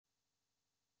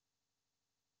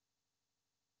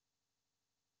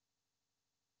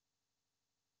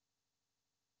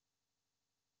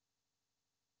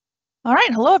All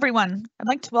right, hello everyone. I'd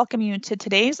like to welcome you to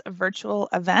today's virtual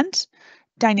event,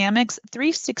 Dynamics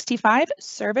 365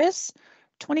 Service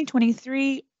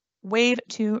 2023 Wave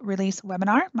 2 Release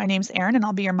Webinar. My name is Erin and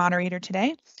I'll be your moderator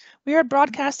today. We are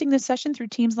broadcasting this session through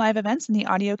Teams live events and the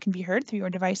audio can be heard through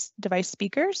your device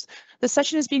speakers. The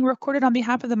session is being recorded on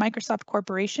behalf of the Microsoft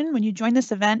Corporation. When you join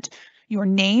this event, your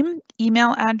name,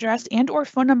 email address, and or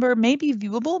phone number may be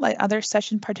viewable by other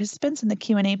session participants in the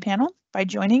Q&A panel. By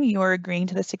joining, you are agreeing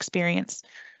to this experience.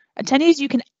 Attendees,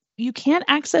 you can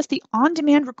access the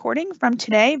on-demand recording from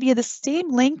today via the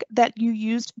same link that you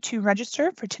used to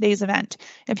register for today's event.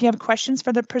 If you have questions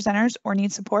for the presenters or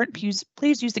need support,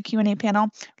 please use the Q&A panel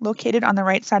located on the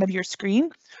right side of your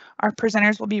screen. Our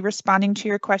presenters will be responding to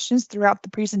your questions throughout the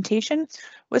presentation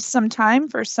with some time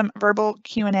for some verbal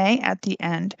Q&A at the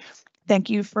end. Thank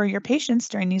you for your patience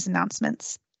during these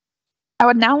announcements. I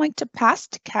would now like to pass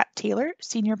to Kat Taylor,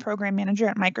 Senior Program Manager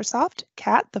at Microsoft.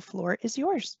 Kat, the floor is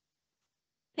yours.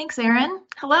 Thanks, Erin.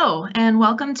 Hello, and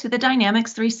welcome to the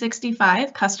Dynamics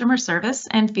 365 Customer Service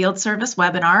and Field Service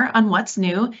webinar on what's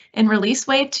new in Release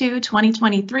Wave 2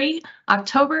 2023,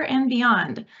 October and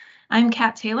beyond. I'm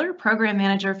Kat Taylor, Program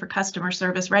Manager for Customer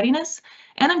Service Readiness,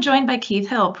 and I'm joined by Keith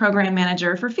Hill, Program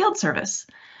Manager for Field Service.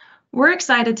 We're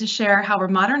excited to share how we're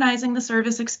modernizing the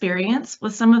service experience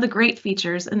with some of the great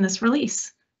features in this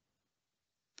release.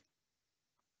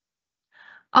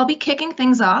 I'll be kicking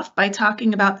things off by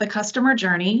talking about the customer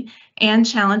journey and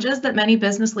challenges that many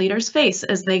business leaders face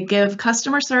as they give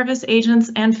customer service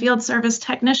agents and field service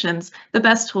technicians the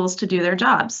best tools to do their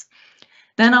jobs.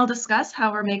 Then I'll discuss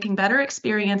how we're making better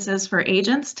experiences for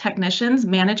agents, technicians,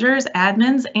 managers,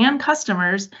 admins, and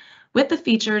customers with the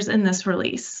features in this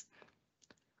release.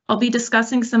 I'll be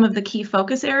discussing some of the key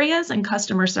focus areas in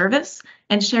customer service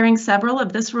and sharing several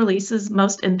of this release's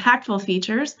most impactful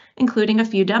features, including a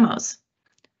few demos.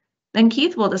 Then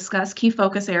Keith will discuss key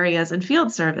focus areas in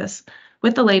field service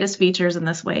with the latest features in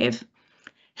this wave.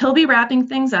 He'll be wrapping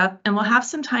things up and we'll have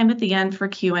some time at the end for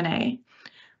Q&A.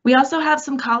 We also have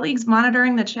some colleagues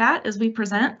monitoring the chat as we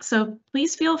present, so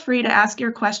please feel free to ask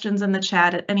your questions in the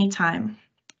chat at any time.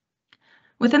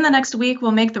 Within the next week,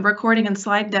 we'll make the recording and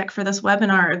slide deck for this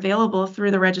webinar available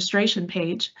through the registration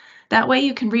page. That way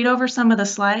you can read over some of the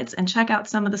slides and check out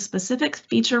some of the specific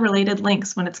feature-related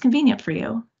links when it's convenient for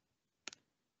you.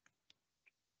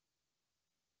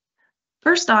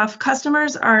 First off,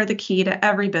 customers are the key to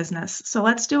every business, so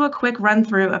let's do a quick run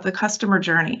through of the customer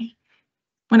journey.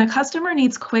 When a customer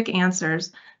needs quick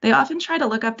answers, they often try to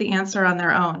look up the answer on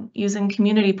their own using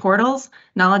community portals,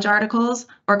 knowledge articles,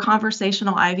 or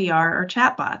conversational IVR or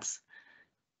chatbots.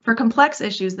 For complex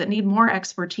issues that need more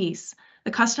expertise,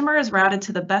 the customer is routed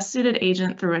to the best suited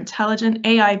agent through intelligent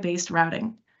AI-based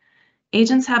routing.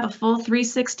 Agents have a full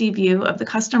 360 view of the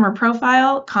customer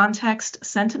profile, context,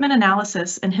 sentiment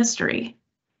analysis, and history.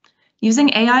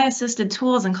 Using AI-assisted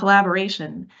tools and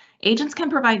collaboration, agents can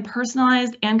provide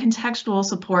personalized and contextual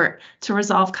support to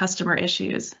resolve customer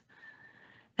issues.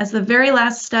 As the very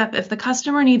last step, if the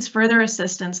customer needs further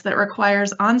assistance that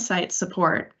requires on-site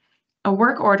support, a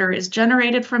work order is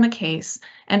generated from a case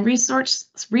and resource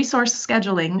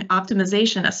scheduling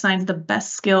optimization assigns the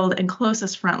best skilled and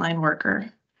closest frontline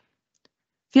worker.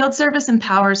 Field service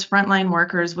empowers frontline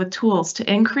workers with tools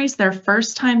to increase their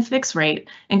first-time fix rate,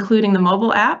 including the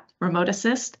mobile app, Remote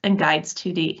Assist, and Guides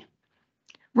 2D.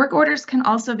 Work orders can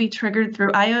also be triggered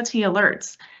through IoT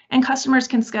alerts, and customers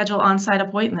can schedule on-site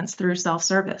appointments through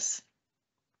self-service.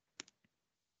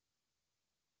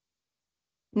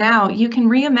 Now, you can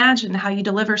reimagine how you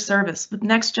deliver service with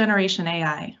next-generation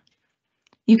AI.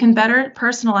 You can better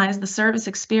personalize the service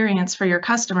experience for your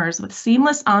customers with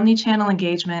seamless omni-channel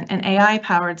engagement and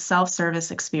AI-powered self-service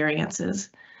experiences.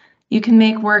 You can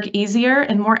make work easier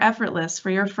and more effortless for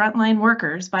your frontline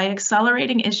workers by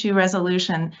accelerating issue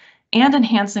resolution and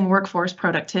enhancing workforce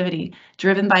productivity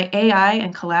driven by AI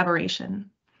and collaboration.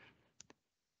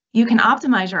 You can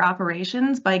optimize your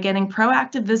operations by getting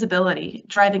proactive visibility,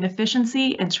 driving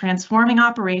efficiency, and transforming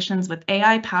operations with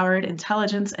AI-powered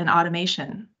intelligence and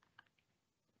automation.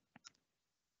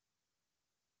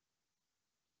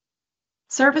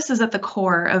 Service is at the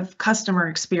core of customer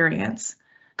experience.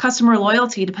 Customer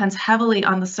loyalty depends heavily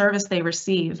on the service they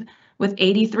receive, with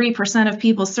 83% of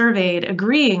people surveyed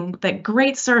agreeing that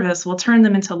great service will turn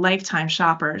them into lifetime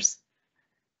shoppers.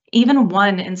 Even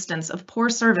one instance of poor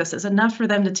service is enough for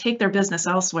them to take their business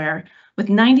elsewhere, with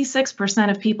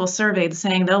 96% of people surveyed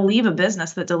saying they'll leave a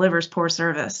business that delivers poor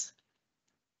service.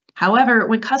 However,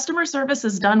 when customer service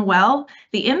is done well,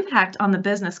 the impact on the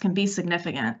business can be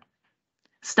significant.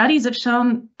 Studies have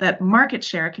shown that market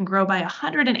share can grow by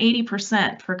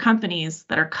 180% for companies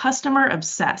that are customer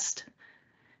obsessed.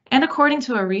 And according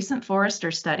to a recent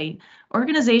Forrester study,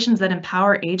 organizations that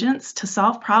empower agents to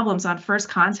solve problems on first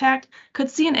contact could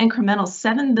see an incremental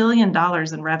 $7 billion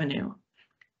in revenue.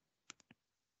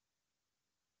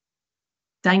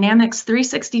 Dynamics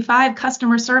 365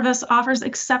 customer service offers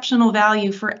exceptional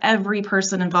value for every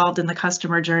person involved in the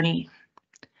customer journey.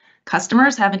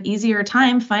 Customers have an easier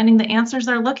time finding the answers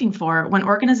they're looking for when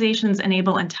organizations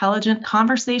enable intelligent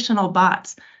conversational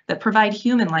bots that provide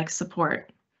human-like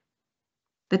support.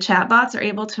 The chatbots are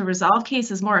able to resolve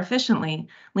cases more efficiently,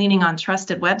 leaning on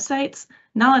trusted websites,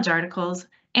 knowledge articles,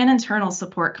 and internal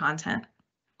support content.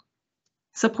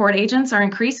 Support agents are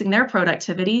increasing their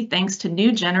productivity thanks to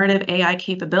new generative AI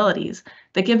capabilities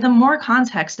that give them more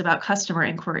context about customer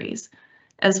inquiries,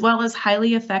 as well as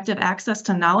highly effective access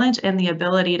to knowledge and the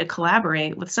ability to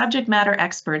collaborate with subject matter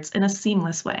experts in a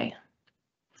seamless way.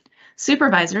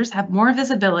 Supervisors have more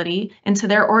visibility into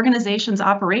their organization's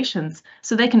operations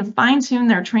so they can fine-tune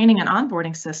their training and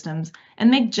onboarding systems and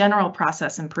make general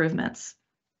process improvements.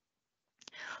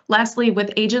 Lastly,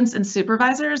 with agents and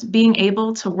supervisors being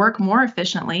able to work more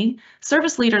efficiently,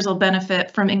 service leaders will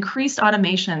benefit from increased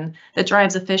automation that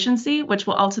drives efficiency, which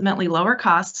will ultimately lower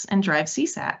costs and drive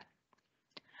CSAT.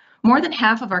 More than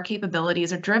half of our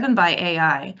capabilities are driven by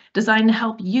AI, designed to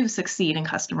help you succeed in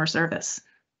customer service.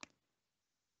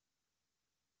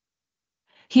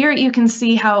 Here you can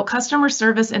see how customer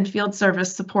service and field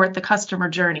service support the customer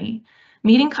journey,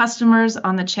 meeting customers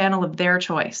on the channel of their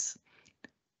choice.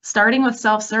 Starting with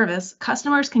self-service,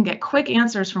 customers can get quick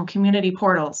answers from community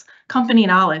portals, company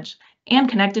knowledge, and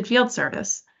connected field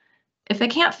service. If they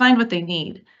can't find what they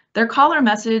need, their call or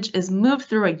message is moved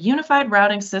through a unified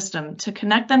routing system to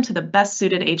connect them to the best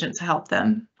suited agent to help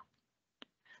them.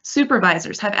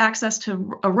 Supervisors have access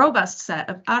to a robust set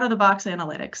of out-of-the-box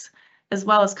analytics, as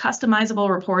well as customizable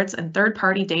reports and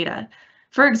third-party data.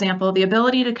 For example, the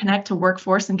ability to connect to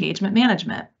workforce engagement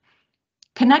management.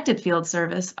 Connected field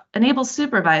service enables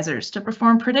supervisors to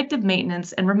perform predictive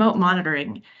maintenance and remote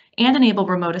monitoring and enable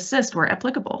remote assist where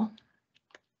applicable.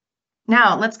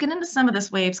 Now, let's get into some of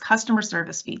this Wave's customer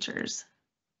service features.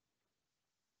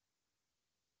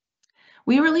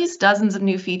 We released dozens of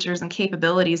new features and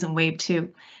capabilities in Wave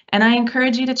 2, and I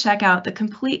encourage you to check out the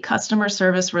complete customer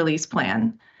service release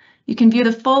plan. You can view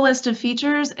the full list of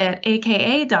features at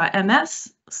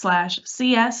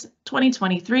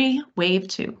aka.ms/CS2023 Wave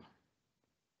 2.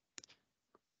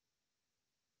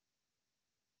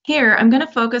 Here, I'm going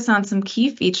to focus on some key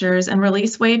features in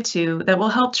Release Wave 2 that will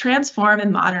help transform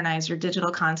and modernize your digital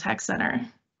contact center.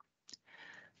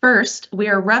 First, we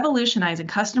are revolutionizing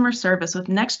customer service with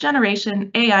next-generation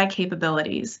AI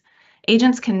capabilities.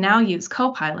 Agents can now use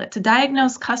Copilot to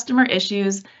diagnose customer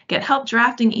issues, get help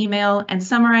drafting email, and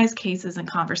summarize cases and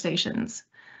conversations.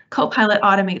 Copilot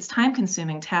automates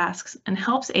time-consuming tasks and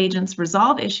helps agents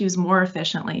resolve issues more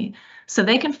efficiently so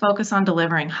they can focus on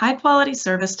delivering high-quality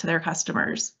service to their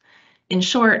customers. In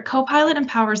short, Copilot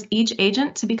empowers each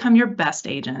agent to become your best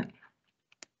agent.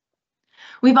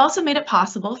 We've also made it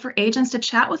possible for agents to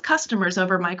chat with customers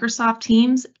over Microsoft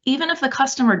Teams, even if the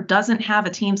customer doesn't have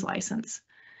a Teams license.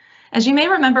 As you may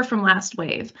remember from last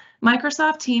Wave,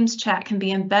 Microsoft Teams chat can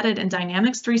be embedded in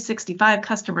Dynamics 365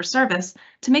 customer service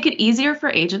to make it easier for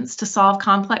agents to solve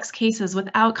complex cases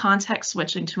without context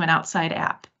switching to an outside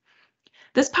app.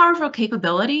 This powerful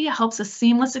capability helps a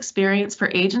seamless experience for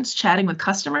agents chatting with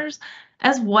customers,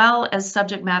 as well as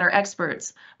subject matter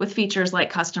experts with features like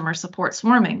customer support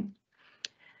swarming.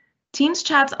 Teams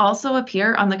chats also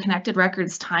appear on the Connected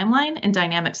Records timeline in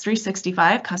Dynamics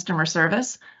 365 customer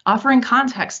service, offering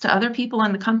context to other people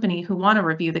in the company who want to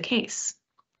review the case.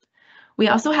 We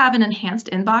also have an enhanced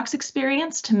inbox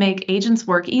experience to make agents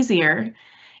work easier,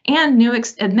 and new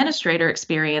administrator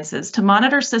experiences to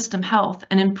monitor system health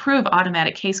and improve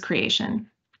automatic case creation.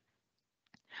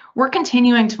 We're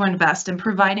continuing to invest in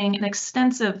providing an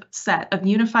extensive set of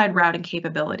unified routing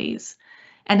capabilities.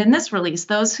 And in this release,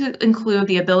 those who include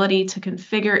the ability to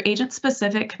configure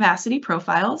agent-specific capacity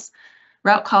profiles,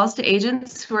 route calls to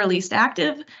agents who are least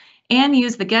active, and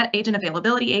use the Get Agent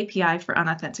Availability API for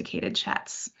unauthenticated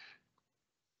chats.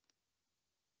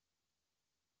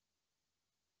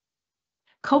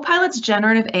 Copilot's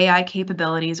generative AI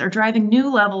capabilities are driving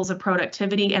new levels of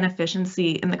productivity and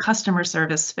efficiency in the customer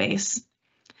service space.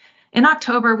 In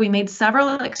October, we made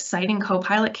several exciting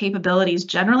Copilot capabilities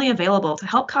generally available to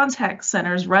help contact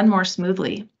centers run more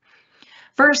smoothly.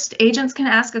 First, agents can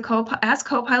ask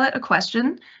Copilot a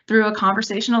question through a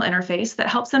conversational interface that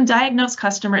helps them diagnose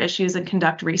customer issues and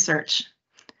conduct research.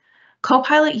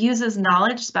 Copilot uses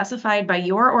knowledge specified by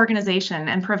your organization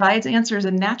and provides answers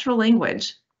in natural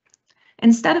language.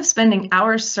 Instead of spending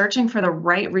hours searching for the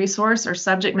right resource or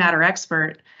subject matter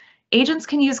expert, Agents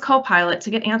can use Copilot to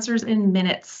get answers in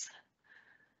minutes.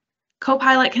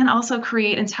 Copilot can also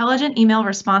create intelligent email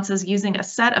responses using a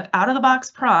set of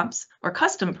out-of-the-box prompts or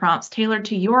custom prompts tailored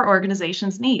to your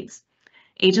organization's needs.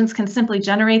 Agents can simply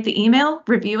generate the email,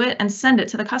 review it, and send it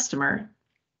to the customer.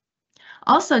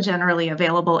 Also generally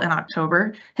available in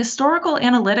October, historical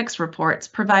analytics reports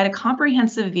provide a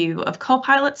comprehensive view of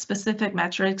Copilot-specific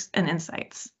metrics and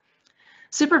insights.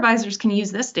 Supervisors can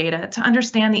use this data to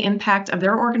understand the impact of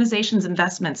their organization's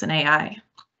investments in AI.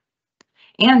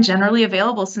 And generally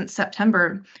available since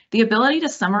September, the ability to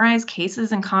summarize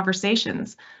cases and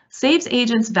conversations saves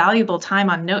agents valuable time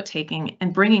on note-taking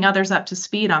and bringing others up to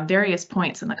speed on various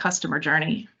points in the customer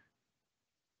journey.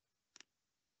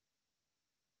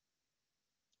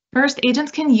 First,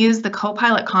 agents can use the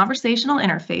Copilot conversational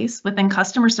interface within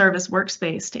Customer Service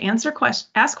Workspace to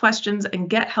ask questions and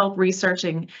get help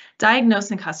researching,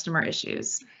 diagnosing customer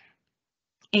issues.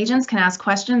 Agents can ask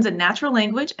questions in natural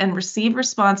language and receive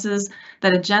responses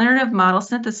that a generative model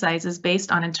synthesizes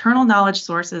based on internal knowledge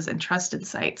sources and trusted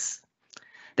sites.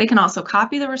 They can also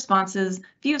copy the responses,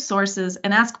 view sources,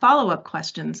 and ask follow-up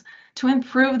questions to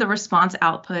improve the response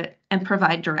output and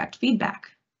provide direct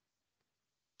feedback.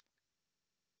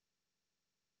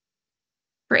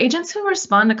 For agents who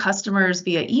respond to customers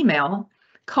via email,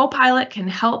 Copilot can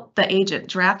help the agent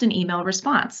draft an email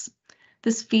response.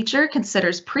 This feature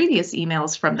considers previous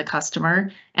emails from the customer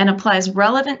and applies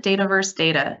relevant Dataverse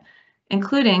data,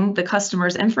 including the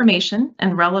customer's information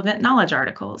and relevant knowledge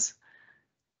articles.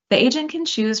 The agent can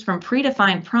choose from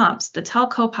predefined prompts to tell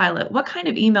Copilot what kind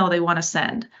of email they want to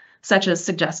send, such as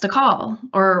suggest a call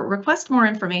or request more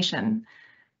information,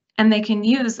 and they can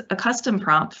use a custom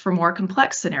prompt for more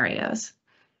complex scenarios.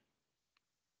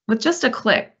 With just a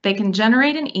click, they can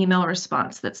generate an email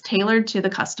response that's tailored to the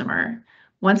customer.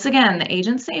 Once again, the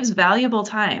agent saves valuable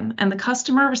time and the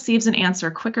customer receives an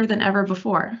answer quicker than ever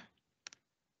before.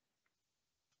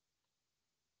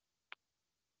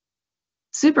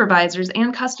 Supervisors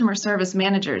and customer service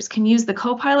managers can use the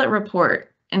Copilot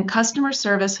report and customer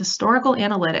service historical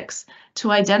analytics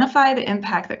to identify the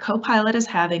impact that Copilot is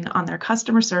having on their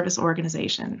customer service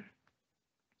organization.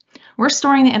 We're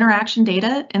storing the interaction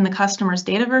data in the customer's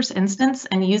Dataverse instance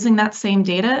and using that same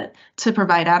data to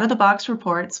provide out-of-the-box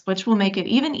reports, which will make it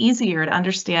even easier to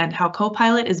understand how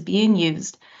Copilot is being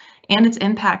used and its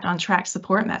impact on tracked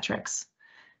support metrics.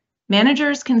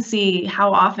 Managers can see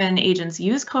how often agents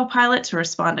use Copilot to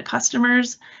respond to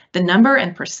customers, the number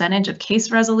and percentage of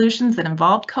case resolutions that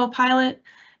involved Copilot,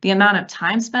 the amount of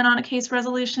time spent on a case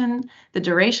resolution, the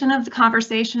duration of the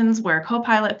conversations where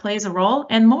Copilot plays a role,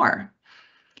 and more.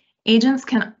 Agents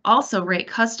can also rate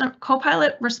custom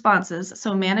Copilot responses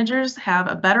so managers have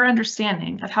a better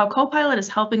understanding of how Copilot is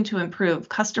helping to improve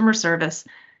customer service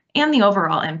and the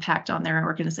overall impact on their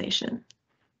organization.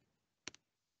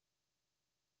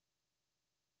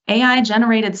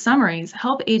 AI-generated summaries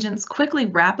help agents quickly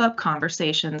wrap up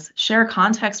conversations, share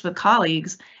context with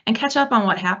colleagues, and catch up on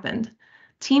what happened.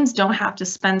 Teams don't have to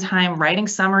spend time writing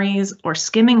summaries or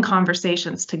skimming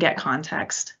conversations to get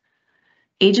context.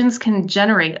 Agents can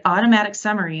generate automatic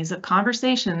summaries of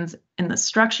conversations in the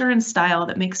structure and style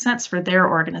that makes sense for their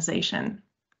organization.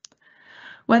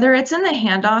 Whether it's in the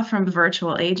handoff from a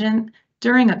virtual agent,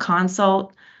 during a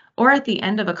consult, or at the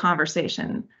end of a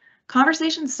conversation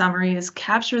summaries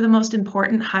capture the most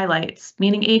important highlights,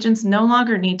 meaning agents no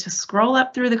longer need to scroll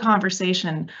up through the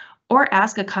conversation or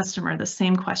ask a customer the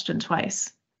same question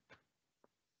twice.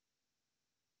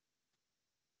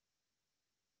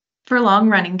 For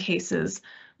long-running cases,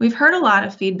 we've heard a lot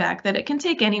of feedback that it can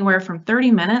take anywhere from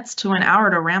 30 minutes to an hour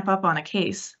to ramp up on a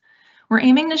case. We're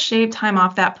aiming to shave time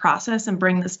off that process and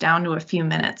bring this down to a few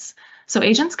minutes, so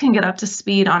agents can get up to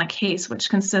speed on a case which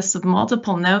consists of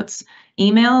multiple notes,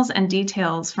 emails, and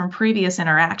details from previous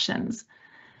interactions.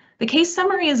 The case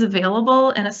summary is available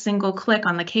in a single click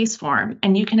on the case form,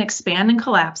 and you can expand and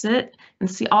collapse it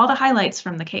and see all the highlights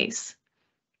from the case.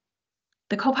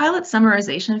 The Copilot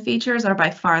summarization features are by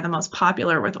far the most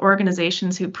popular with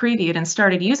organizations who previewed and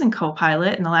started using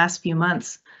Copilot in the last few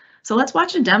months. So let's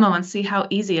watch a demo and see how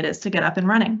easy it is to get up and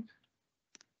running.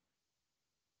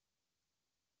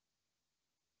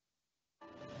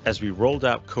 As we rolled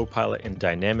out Copilot in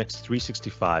Dynamics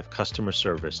 365 customer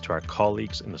service to our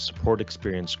colleagues in the Support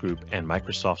Experience Group and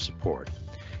Microsoft Support,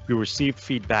 we received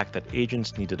feedback that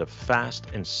agents needed a fast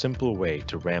and simple way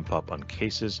to ramp up on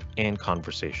cases and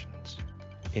conversations.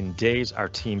 In days, our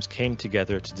teams came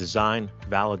together to design,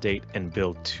 validate, and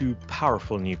build two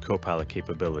powerful new Copilot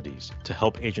capabilities to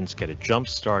help agents get a jump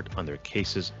start on their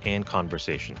cases and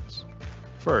conversations.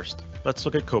 First, let's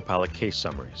look at Copilot case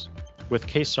summaries. With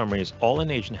case summaries, all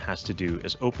an agent has to do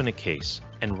is open a case,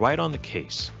 and right on the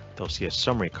case, they'll see a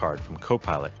summary card from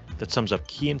Copilot that sums up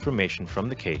key information from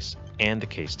the case and the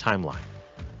case timeline.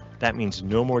 That means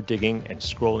no more digging and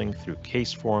scrolling through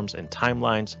case forms and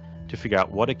timelines to figure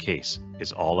out what a case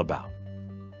is all about.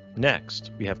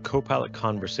 Next, we have Copilot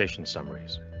conversation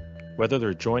summaries. Whether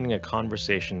they're joining a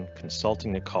conversation,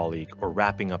 consulting a colleague, or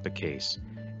wrapping up a case,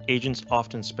 agents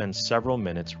often spend several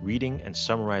minutes reading and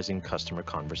summarizing customer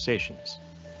conversations.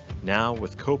 Now,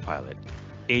 with Copilot,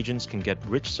 agents can get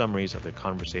rich summaries of their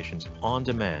conversations on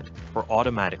demand or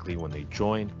automatically when they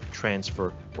join,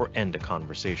 transfer, or end a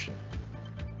conversation.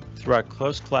 Through our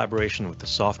close collaboration with the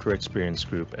Software Experience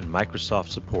Group and Microsoft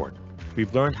Support,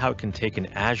 we've learned how it can take an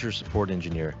Azure support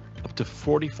engineer up to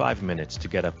 45 minutes to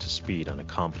get up to speed on a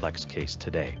complex case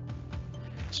today.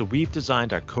 So we've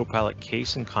designed our Copilot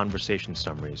case and conversation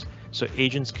summaries so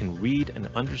agents can read and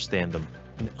understand them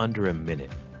in under a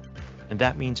minute. And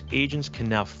that means agents can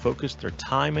now focus their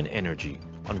time and energy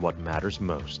on what matters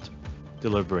most,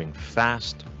 delivering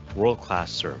fast,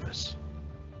 world-class service.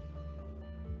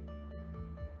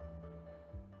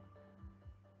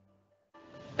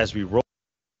 As we roll.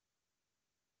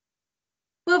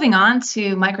 Moving on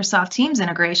to Microsoft Teams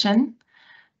integration.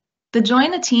 The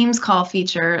Join a Teams call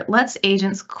feature lets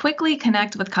agents quickly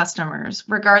connect with customers,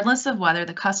 regardless of whether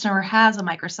the customer has a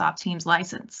Microsoft Teams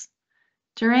license.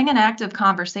 During an active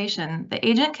conversation, the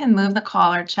agent can move the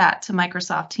call or chat to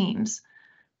Microsoft Teams.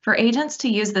 For agents to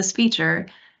use this feature,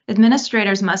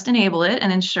 administrators must enable it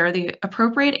and ensure the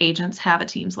appropriate agents have a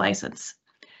Teams license.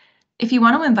 If you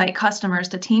want to invite customers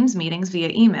to Teams meetings via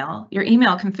email, your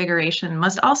email configuration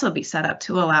must also be set up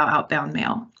to allow outbound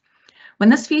mail. When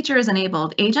this feature is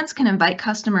enabled, agents can invite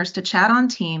customers to chat on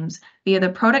Teams via the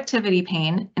productivity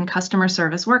pane in Customer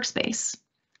Service Workspace.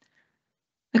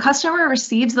 The customer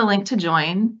receives the link to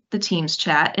join the Teams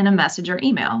chat in a message or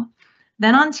email.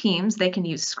 Then on Teams, they can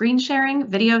use screen sharing,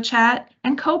 video chat,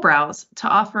 and co-browse to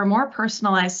offer more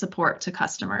personalized support to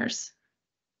customers.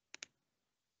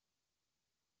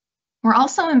 We're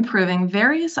also improving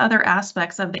various other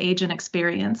aspects of the agent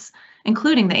experience,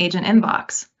 including the agent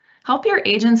inbox. Help your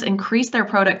agents increase their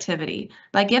productivity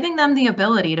by giving them the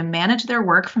ability to manage their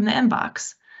work from the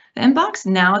inbox. The inbox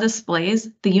now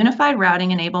displays the unified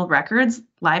routing-enabled records,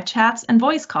 live chats, and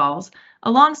voice calls,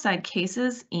 alongside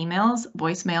cases, emails,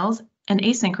 voicemails, and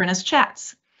asynchronous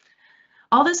chats.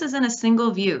 All this is in a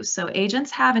single view, so agents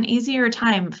have an easier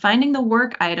time finding the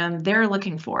work item they're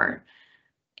looking for.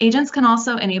 Agents can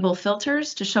also enable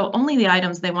filters to show only the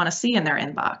items they want to see in their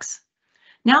inbox.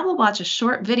 Now we'll watch a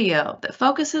short video that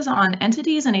focuses on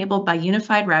entities enabled by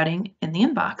unified routing in the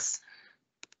inbox.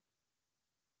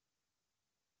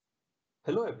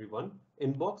 Hello everyone,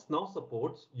 Inbox now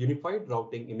supports unified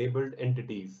routing enabled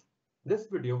entities. This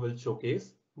video will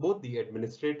showcase both the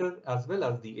administrator as well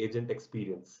as the agent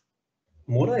experience.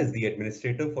 Mona is the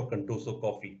administrator for Contoso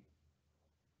Coffee.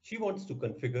 She wants to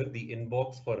configure the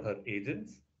inbox for her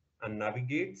agents and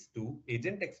navigates to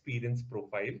Agent Experience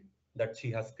profile that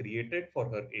she has created for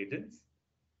her agents.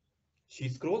 She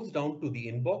scrolls down to the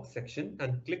inbox section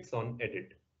and clicks on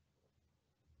Edit.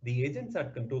 The agents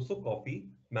at Contoso Coffee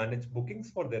manage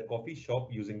bookings for their coffee shop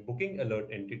using Booking Alert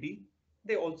entity.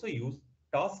 They also use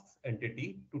Tasks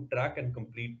entity to track and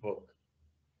complete work.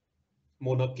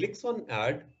 Mona clicks on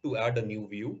Add to add a new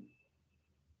view.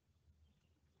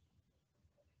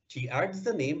 She adds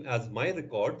the name as My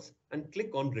Records and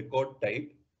click on Record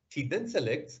Type. She then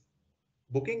selects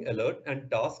Booking Alert and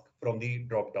Task from the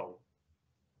dropdown.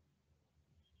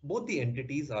 Both the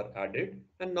entities are added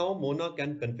and now Mona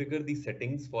can configure the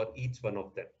settings for each one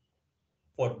of them.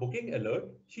 For Booking Alert,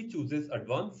 she chooses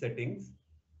Advanced Settings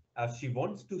as she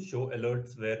wants to show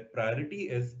alerts where priority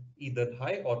is either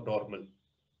high or normal.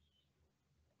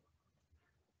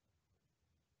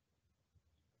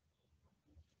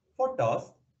 For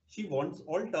Tasks, she wants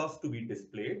all tasks to be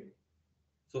displayed.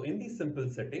 So in these simple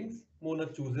settings, Mona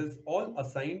chooses all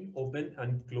assigned, open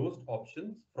and closed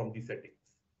options from the settings.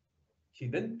 She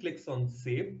then clicks on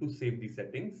Save to save the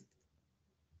settings.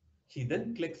 She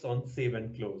then clicks on Save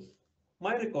and Close.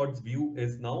 My Records view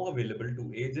is now available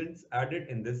to agents added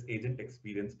in this agent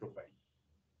experience profile.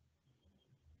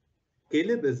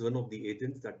 Caleb is one of the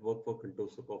agents that work for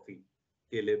Contoso Coffee.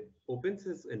 Caleb opens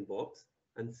his inbox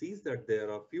and sees that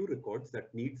there are few records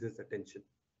that needs his attention.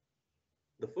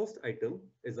 The first item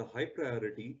is a high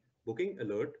priority booking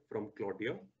alert from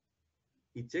Claudia.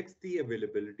 He checks the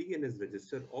availability in his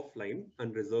register offline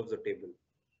and reserves a table.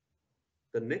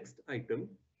 The next item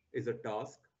is a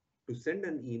task to send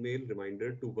an email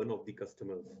reminder to one of the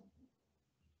customers.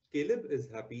 Caleb is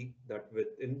happy that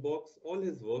with Inbox, all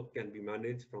his work can be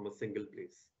managed from a single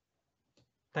place.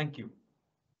 Thank you.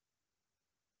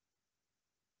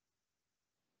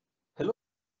 Hello.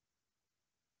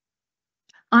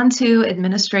 On to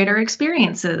administrator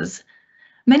experiences.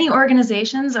 Many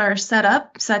organizations are set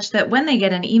up such that when they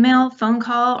get an email, phone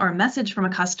call, or message from a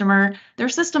customer, their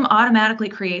system automatically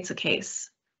creates a case.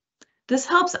 This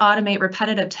helps automate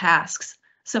repetitive tasks,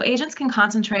 so agents can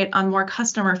concentrate on more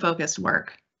customer-focused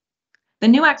work. The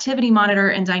new Activity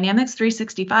Monitor in Dynamics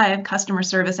 365 Customer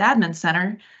Service Admin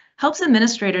Center helps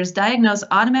administrators diagnose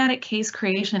automatic case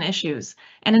creation issues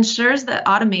and ensures that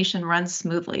automation runs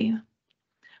smoothly.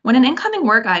 When an incoming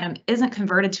work item isn't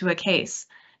converted to a case,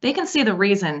 they can see the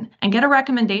reason and get a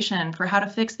recommendation for how to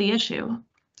fix the issue.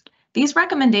 These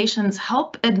recommendations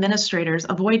help administrators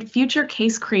avoid future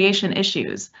case creation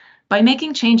issues by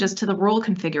making changes to the rule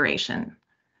configuration.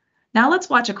 Now let's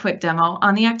watch a quick demo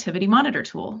on the Activity Monitor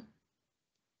tool.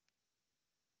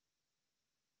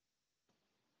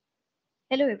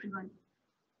 Hello everyone.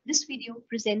 This video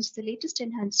presents the latest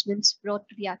enhancements brought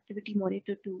to the Activity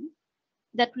Monitor tool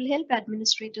that will help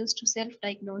administrators to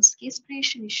self-diagnose case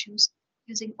creation issues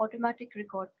using automatic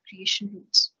record creation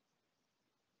rules.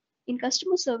 In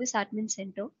Customer Service Admin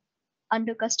Center,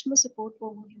 under Customer Support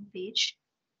Overview page,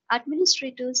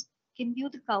 administrators can view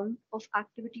the count of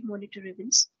Activity Monitor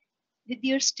events with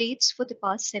their states for the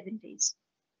past 7 days.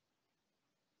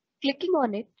 Clicking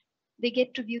on it, they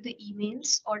get to view the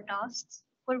emails or tasks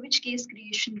for which case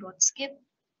creation got skipped,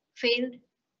 failed,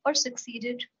 or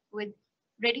succeeded with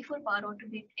ready for Power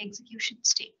Automate execution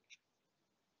state.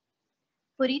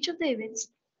 For each of the events,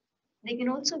 they can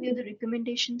also view the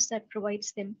recommendations that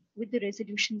provides them with the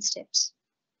resolution steps.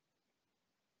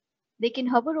 They can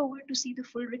hover over to see the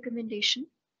full recommendation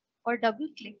or double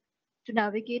click to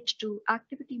navigate to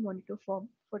Activity Monitor form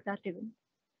for that event.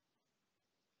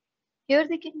 Here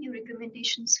they can view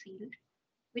recommendations field,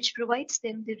 which provides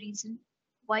them the reason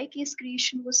why case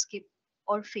creation was skipped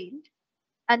or failed,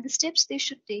 and the steps they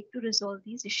should take to resolve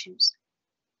these issues.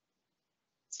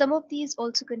 Some of these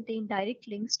also contain direct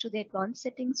links to the advanced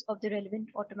settings of the relevant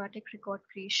automatic record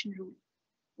creation rule,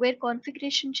 where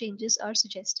configuration changes are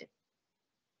suggested.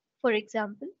 For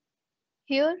example,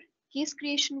 here case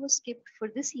creation was skipped for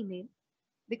this email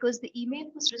because the email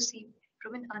was received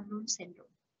from an unknown sender.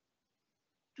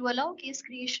 To allow case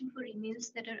creation for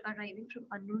emails that are arriving from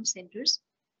unknown senders,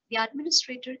 the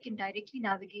administrator can directly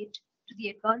navigate to the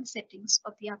advanced settings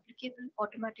of the applicable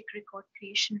automatic record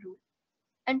creation rule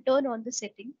and turn on the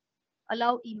setting,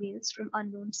 allow emails from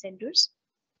unknown senders,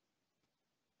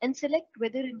 and select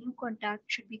whether a new contact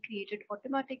should be created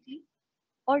automatically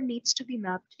or needs to be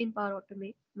mapped in Power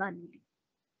Automate manually.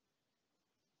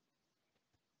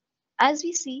 As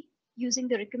we see, using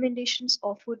the recommendations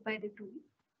offered by the tool,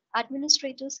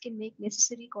 administrators can make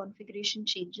necessary configuration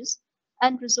changes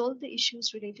and resolve the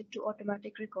issues related to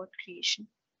automatic record creation.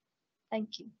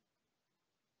 Thank you.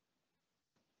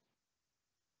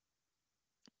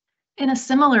 In a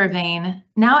similar vein,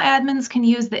 now admins can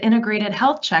use the integrated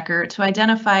health checker to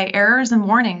identify errors and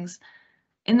warnings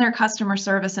in their customer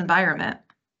service environment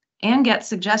and get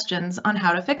suggestions on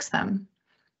how to fix them.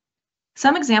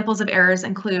 Some examples of errors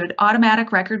include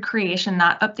automatic record creation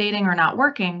not updating or not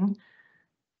working,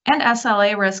 and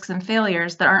SLA risks and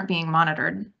failures that aren't being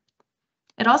monitored.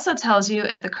 It also tells you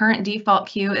if the current default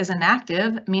queue is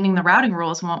inactive, meaning the routing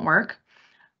rules won't work,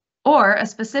 or a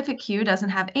specific queue doesn't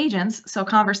have agents, so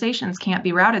conversations can't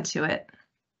be routed to it.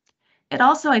 It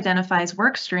also identifies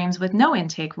work streams with no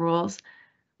intake rules,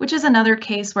 which is another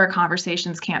case where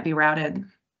conversations can't be routed.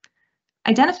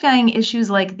 Identifying issues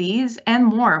like these and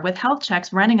more with health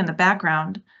checks running in the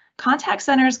background, contact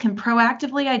centers can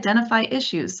proactively identify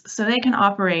issues so they can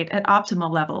operate at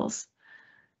optimal levels.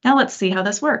 Now let's see how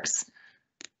this works.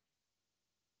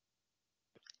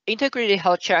 Integrated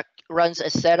Health Check runs a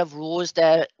set of rules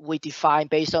that we define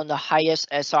based on the highest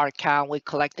SR count we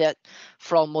collected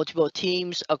from multiple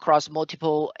teams across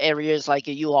multiple areas like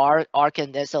UR, ARC,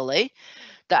 and SLA.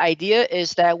 The idea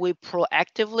is that we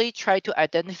proactively try to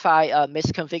identify a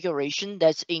misconfiguration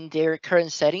that's in their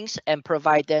current settings and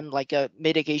provide them like a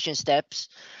mitigation steps.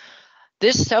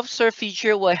 This self-serve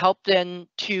feature will help them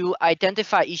to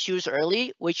identify issues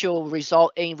early, which will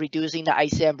result in reducing the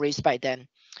ICM risk by then.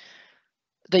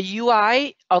 The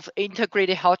UI of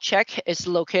Integrated Health Check is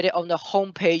located on the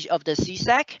home page of the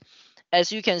CSAC. As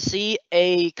you can see,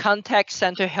 a contact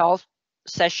center health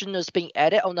session is being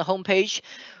added on the home page,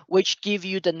 which give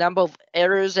you the number of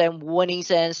errors and warnings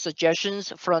and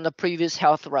suggestions from the previous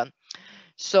health run.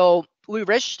 So we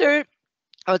register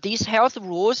these health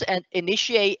rules and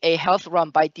initiate a health run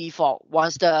by default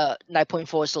once the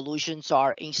 9.4 solutions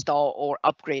are installed or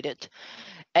upgraded.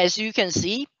 As you can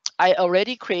see, I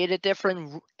already created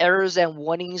different errors and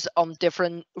warnings on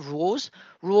different rules.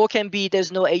 Rule can be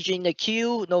there's no agent in the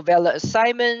queue, no valid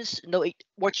assignments, no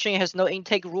workstream has no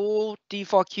intake rule,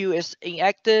 default queue is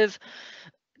inactive.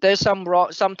 There's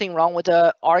something wrong with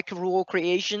the arc rule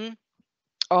creation.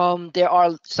 There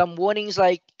are some warnings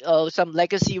like some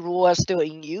legacy rule are still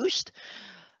in use.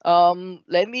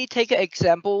 Let me take an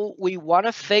example. We want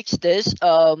to fix this.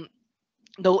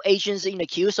 No agents in the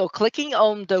queue. So clicking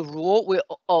on the rule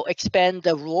will expand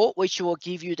the rule, which will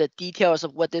give you the details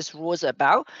of what this rule is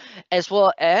about, as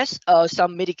well as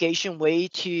some mitigation way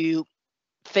to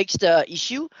fix the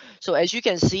issue. So as you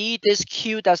can see, this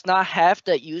queue does not have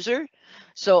the user,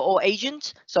 or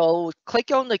agent. So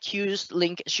click on the queues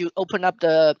link should open up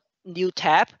the new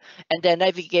tab and then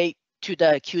navigate to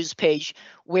the queues page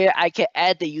where I can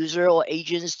add the user or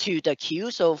agents to the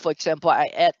queue. So for example, I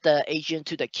add the agent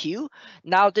to the queue.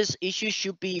 Now this issue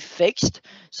should be fixed.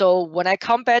 So when I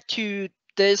come back to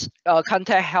this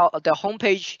contact help, the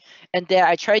homepage, and then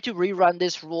I try to rerun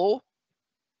this rule,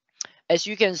 as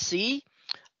you can see,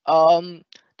 the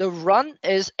run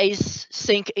is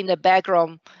async in the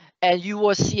background, and you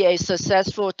will see a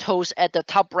successful toast at the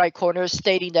top right corner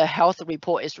stating the health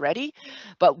report is ready.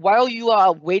 But while you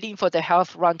are waiting for the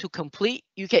health run to complete,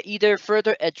 you can either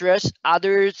further address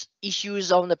other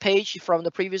issues on the page from the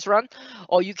previous run,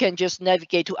 or you can just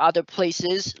navigate to other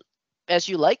places as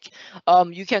you like.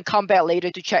 You can come back later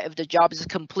to check if the job is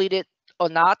completed or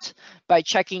not by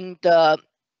checking the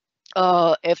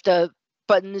if the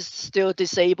button is still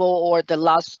disabled or the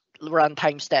last run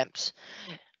timestamps.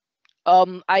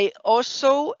 I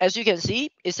also, as you can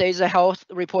see, it says the health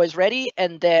report is ready,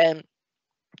 and then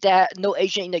that no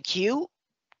agent in the queue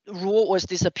rule was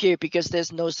disappeared because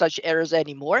there's no such errors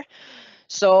anymore.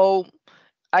 So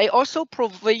I also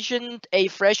provisioned a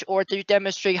fresh order to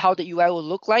demonstrate how the UI will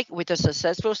look like with a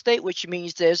successful state, which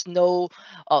means there's no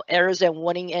errors and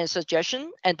warning and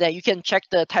suggestion, and then you can check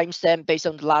the timestamp based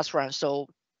on the last run. So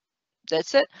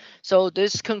that's it. So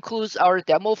this concludes our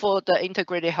demo for the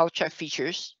integrated health check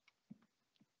features.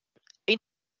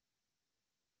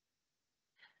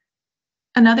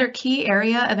 Another key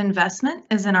area of investment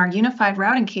is in our unified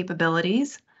routing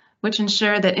capabilities, which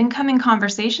ensure that incoming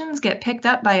conversations get picked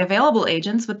up by available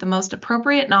agents with the most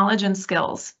appropriate knowledge and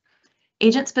skills.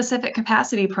 Agent-specific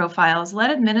capacity profiles let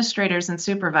administrators and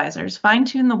supervisors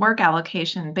fine-tune the work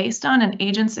allocation based on an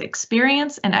agent's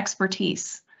experience and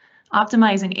expertise,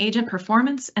 optimizing agent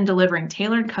performance and delivering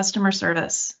tailored customer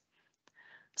service.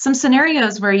 Some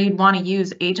scenarios where you'd want to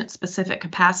use agent-specific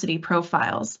capacity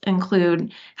profiles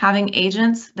include having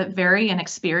agents that vary in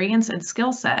experience and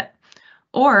skill set,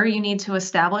 or you need to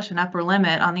establish an upper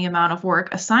limit on the amount of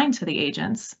work assigned to the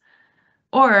agents,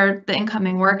 or the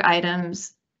incoming work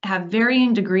items have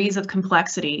varying degrees of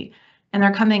complexity and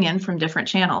they're coming in from different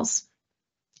channels.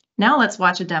 Now let's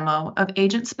watch a demo of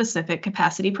agent-specific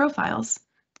capacity profiles.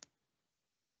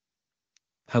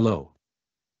 Hello.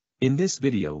 In this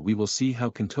video we will see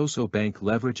how Contoso Bank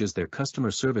leverages their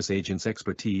customer service agents'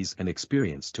 expertise and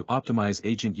experience to optimize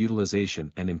agent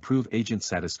utilization and improve agent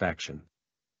satisfaction.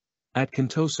 At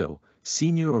Contoso,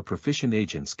 senior or proficient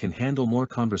agents can handle more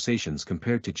conversations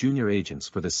compared to junior agents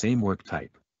for the same work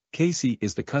type. Casey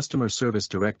is the customer service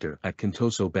director at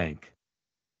Contoso Bank.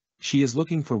 She is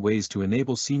looking for ways to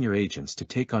enable senior agents to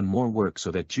take on more work so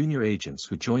that junior agents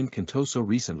who joined Contoso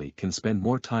recently can spend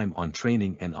more time on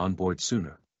training and onboard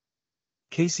sooner.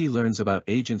 Casey learns about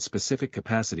agent-specific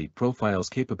capacity profiles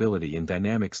capability in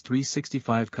Dynamics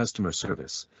 365 Customer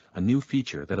Service, a new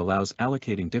feature that allows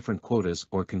allocating different quotas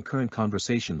or concurrent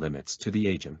conversation limits to the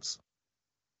agents.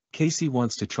 Casey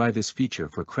wants to try this feature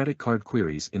for credit card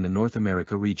queries in the North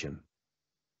America region.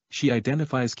 She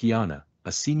identifies Kiana,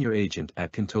 a senior agent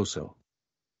at Contoso,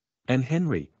 and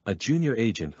Henry, a junior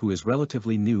agent who is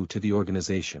relatively new to the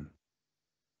organization.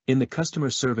 In the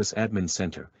Customer Service Admin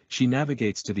Center, she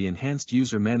navigates to the enhanced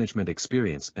user management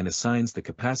experience and assigns the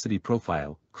capacity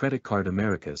profile, Credit Card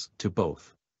Americas, to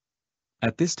both.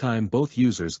 At this time both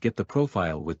users get the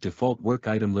profile with default work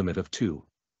item limit of 2.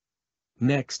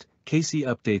 Next, Casey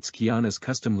updates Kiana's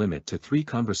custom limit to 3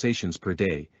 conversations per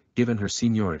day, given her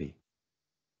seniority.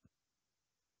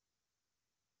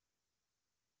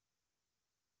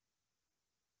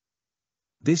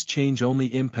 This change only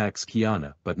impacts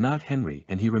Kiana but not Henry,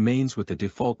 and he remains with the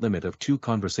default limit of 2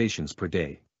 conversations per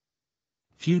day.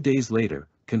 Few days later,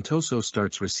 Contoso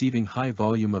starts receiving high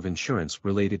volume of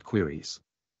insurance-related queries.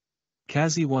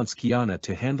 Casey wants Kiana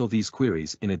to handle these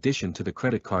queries in addition to the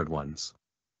credit card ones.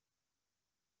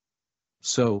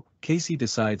 So, Casey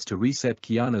decides to reset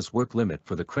Kiana's work limit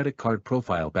for the credit card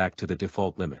profile back to the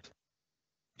default limit.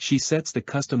 She sets the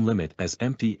custom limit as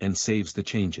empty and saves the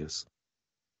changes.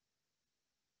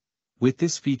 With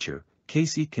this feature,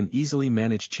 Casey can easily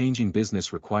manage changing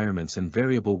business requirements and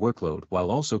variable workload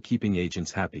while also keeping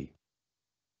agents happy.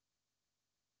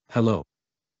 Hello.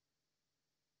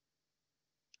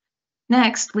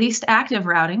 Next, least active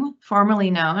routing, formerly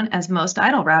known as most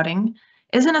idle routing,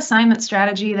 is an assignment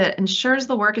strategy that ensures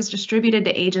the work is distributed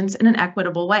to agents in an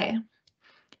equitable way.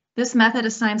 This method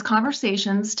assigns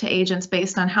conversations to agents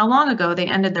based on how long ago they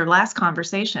ended their last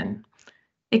conversation.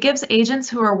 It gives agents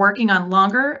who are working on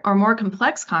longer or more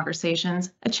complex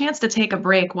conversations a chance to take a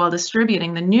break while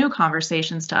distributing the new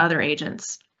conversations to other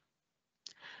agents.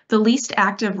 The least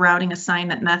active routing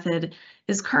assignment method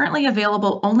is currently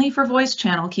available only for voice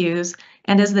channel queues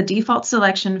and is the default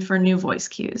selection for new voice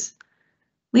queues.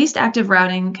 Least active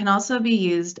routing can also be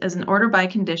used as an order by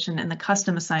condition in the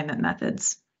custom assignment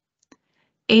methods.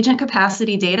 Agent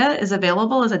capacity data is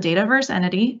available as a Dataverse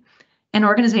entity, and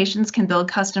organizations can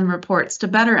build custom reports to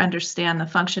better understand the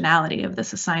functionality of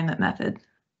this assignment method.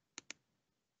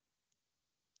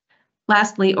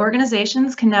 Lastly,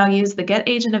 organizations can now use the Get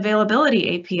Agent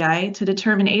Availability API to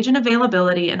determine agent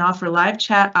availability and offer live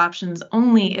chat options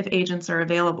only if agents are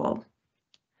available.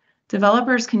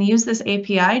 Developers can use this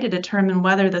API to determine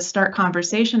whether the Start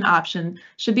Conversation option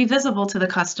should be visible to the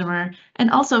customer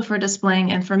and also for displaying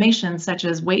information such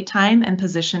as wait time and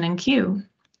position in queue.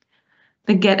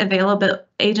 The Get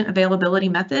Agent Availability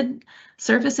method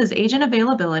surfaces agent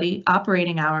availability,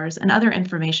 operating hours, and other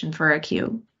information for a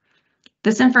queue.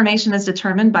 This information is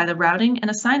determined by the routing and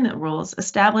assignment rules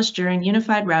established during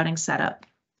unified routing setup.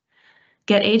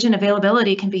 Get Agent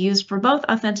Availability can be used for both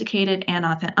authenticated and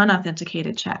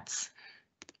unauthenticated chats.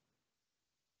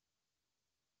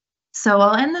 So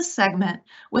I'll end this segment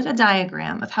with a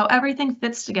diagram of how everything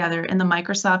fits together in the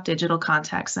Microsoft Digital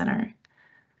Contact Center.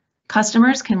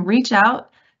 Customers can reach out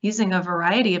using a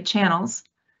variety of channels.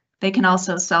 They can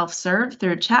also self-serve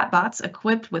through chatbots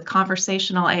equipped with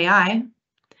conversational AI.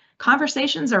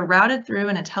 Conversations are routed through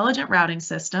an intelligent routing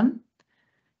system.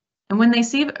 And when they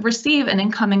receive an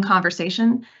incoming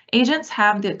conversation, agents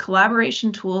have the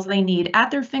collaboration tools they need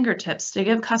at their fingertips to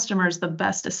give customers the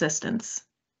best assistance.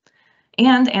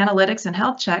 And analytics and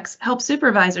health checks help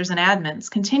supervisors and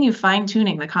admins continue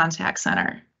fine-tuning the contact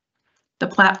center. The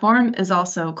platform is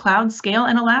also cloud scale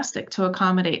and elastic to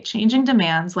accommodate changing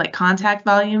demands like contact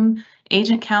volume,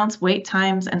 agent counts, wait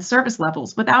times, and service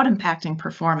levels without impacting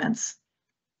performance.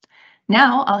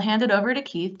 Now I'll hand it over to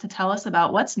Keith to tell us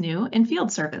about what's new in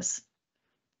field service.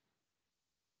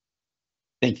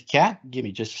 Thank you, Kat. Give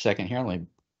me just a second here. Let me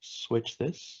switch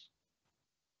this.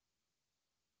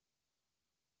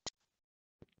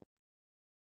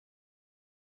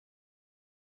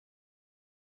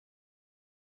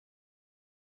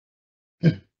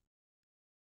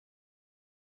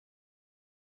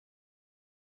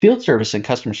 Field service and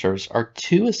customer service are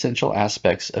two essential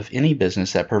aspects of any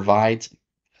business that provides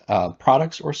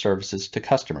products or services to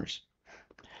customers.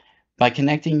 By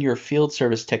connecting your field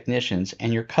service technicians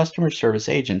and your customer service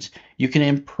agents, you can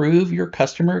improve your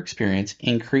customer experience,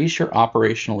 increase your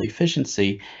operational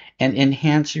efficiency, and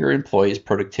enhance your employees'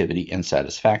 productivity and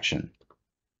satisfaction.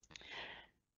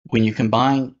 When you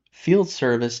combine field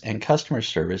service and customer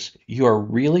service, you are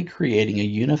really creating a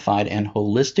unified and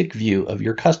holistic view of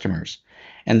your customers,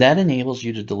 and that enables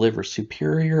you to deliver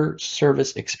superior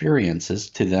service experiences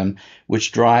to them,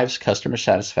 which drives customer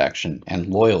satisfaction and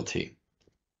loyalty.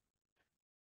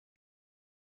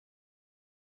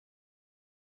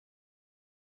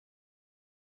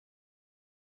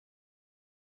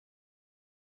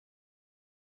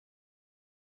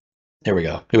 There we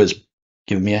go. It was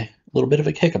giving me a little bit of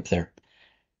a hiccup there.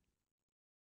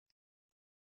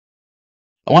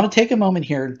 I want to take a moment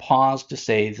here and pause to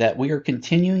say that we are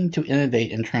continuing to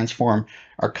innovate and transform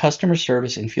our customer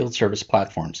service and field service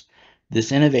platforms.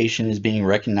 This innovation is being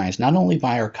recognized not only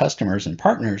by our customers and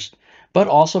partners, but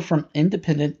also from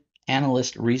independent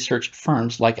analyst research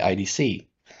firms like IDC.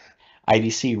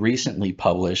 IDC recently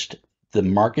published the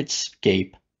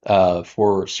MarketScape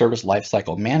for Service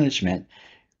Lifecycle Management,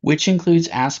 which includes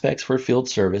aspects for field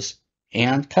service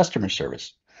and customer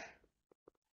service.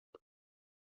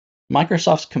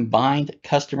 Microsoft's combined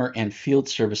customer and field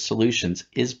service solutions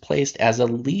is placed as a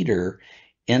leader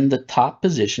in the top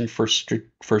position for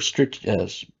strategy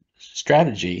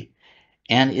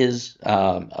and is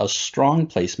a strong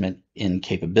placement in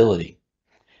capability.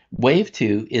 Wave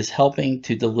 2 is helping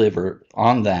to deliver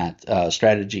on that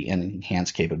strategy and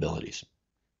enhance capabilities.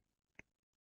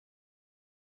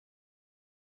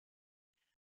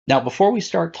 Now, before we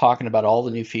start talking about all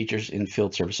the new features in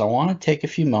field service, I want to take a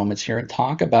few moments here and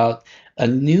talk about a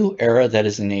new era that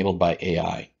is enabled by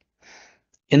AI.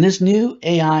 In this new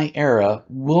AI era,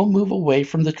 we'll move away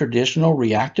from the traditional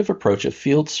reactive approach of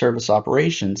field service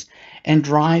operations and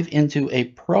drive into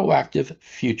a proactive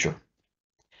future.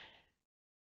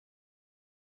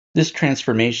 This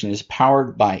transformation is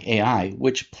powered by AI,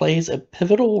 which plays a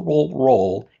pivotal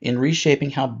role in reshaping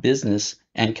how business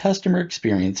and customer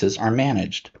experiences are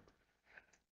managed.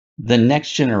 The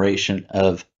next generation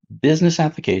of business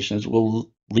applications will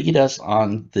lead us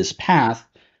on this path,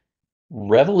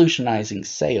 revolutionizing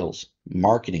sales,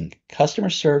 marketing, customer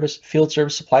service, field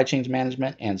service, supply chain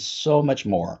management, and so much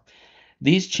more.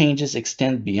 These changes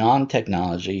extend beyond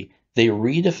technology. They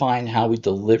redefine how we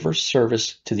deliver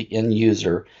service to the end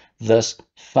user, thus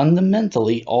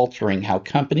fundamentally altering how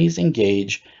companies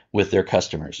engage with their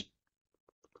customers.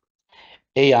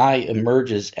 AI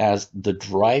emerges as the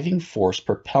driving force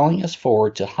propelling us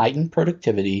forward to heightened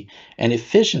productivity and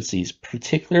efficiencies,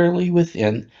 particularly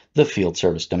within the field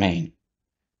service domain.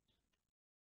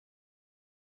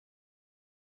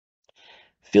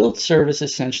 Field service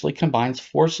essentially combines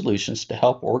 4 solutions to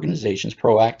help organizations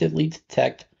proactively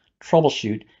detect,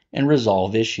 troubleshoot, and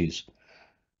resolve issues.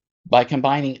 By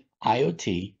combining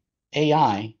IoT,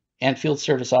 AI, and field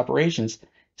service operations,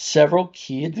 several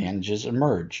key advantages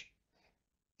emerge.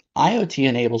 IoT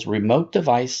enables remote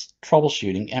device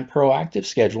troubleshooting and proactive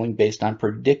scheduling based on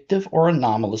predictive or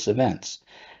anomalous events.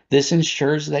 This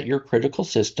ensures that your critical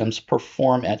systems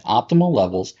perform at optimal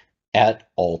levels at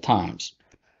all times.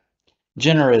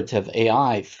 Generative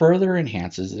AI further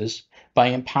enhances this by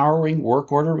empowering work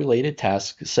order related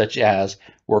tasks such as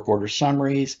work order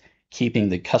summaries, keeping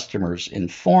the customers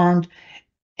informed,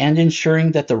 and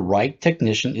ensuring that the right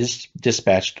technician is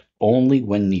dispatched only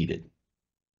when needed.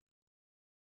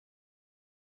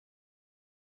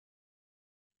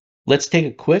 Let's take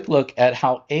a quick look at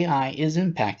how AI is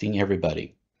impacting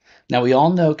everybody. Now, we all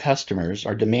know customers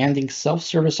are demanding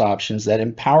self-service options that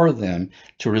empower them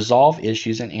to resolve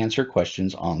issues and answer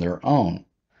questions on their own.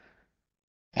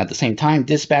 At the same time,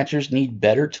 dispatchers need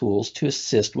better tools to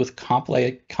assist with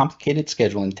complicated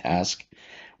scheduling tasks,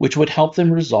 which would help them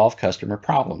resolve customer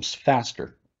problems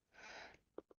faster.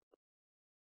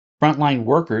 Frontline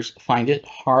workers find it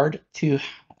hard to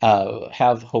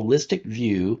have holistic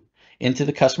view into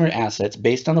the customer assets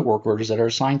based on the work orders that are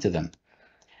assigned to them.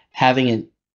 Having an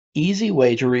easy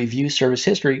way to review service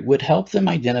history would help them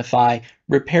identify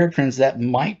repair trends that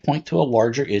might point to a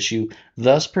larger issue,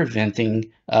 thus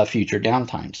preventing future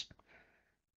downtimes.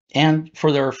 And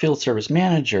for their field service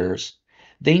managers,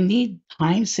 they need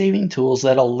time-saving tools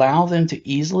that allow them to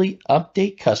easily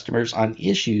update customers on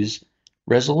issues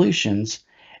resolutions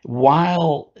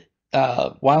while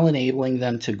enabling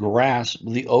them to grasp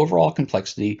the overall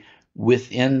complexity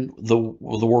within the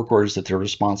work orders that they're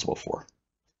responsible for.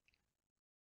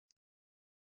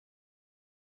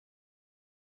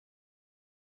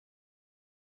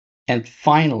 And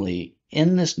finally,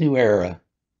 in this new era,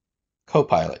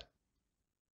 Copilot,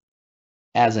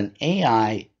 as an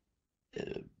AI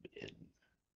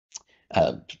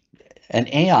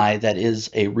that is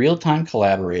a real-time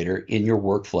collaborator in your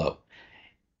workflow,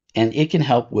 and it can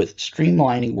help with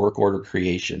streamlining work order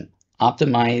creation,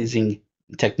 optimizing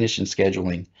technician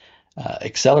scheduling,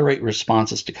 accelerate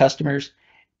responses to customers,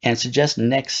 and suggest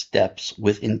next steps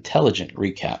with intelligent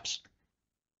recaps.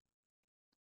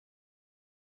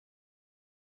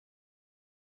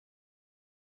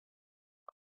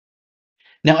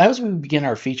 Now, as we begin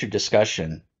our featured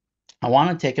discussion, I want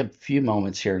to take a few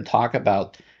moments here and talk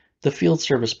about the field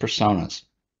service personas.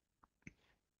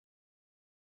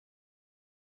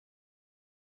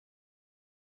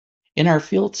 In our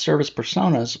field service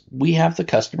personas, we have the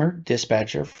customer,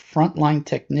 dispatcher, frontline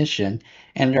technician,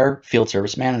 and our field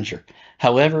service manager.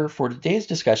 However, for today's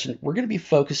discussion, we're going to be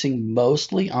focusing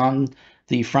mostly on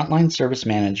the frontline service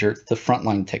manager, the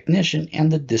frontline technician,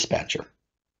 and the dispatcher.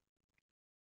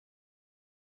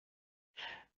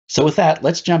 So with that,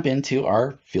 let's jump into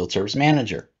our field service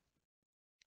manager.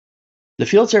 The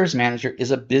field service manager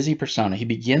is a busy persona. He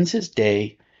begins his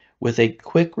day with a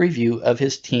quick review of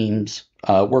his team's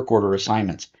work order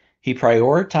assignments. He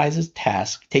prioritizes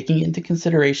tasks, taking into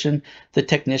consideration the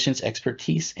technician's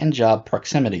expertise and job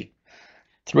proximity.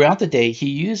 Throughout the day, he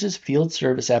uses field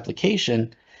service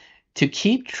application to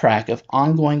keep track of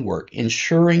ongoing work,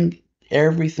 ensuring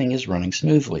everything is running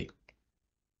smoothly.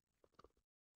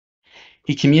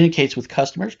 He communicates with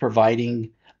customers, providing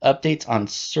updates on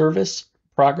service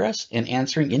progress and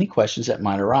answering any questions that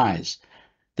might arise.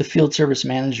 The field service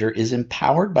manager is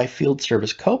empowered by Field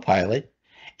Service Copilot,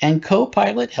 and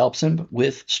Copilot helps him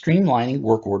with streamlining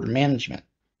work order management.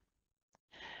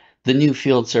 The new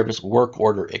Field Service Work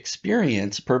Order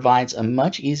Experience provides a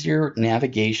much easier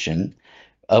navigation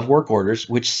of work orders,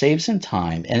 which saves him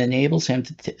time and enables him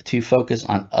to focus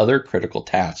on other critical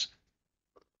tasks.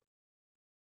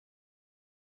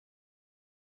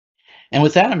 And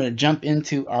with that, I'm going to jump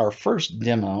into our first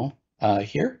demo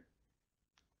here.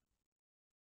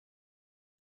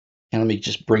 And let me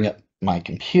just bring up my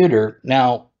computer.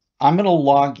 Now, I'm going to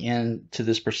log in to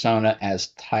this persona as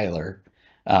Tyler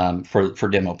for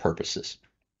demo purposes.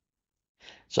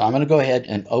 So I'm going to go ahead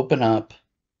and open up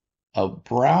a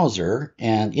browser,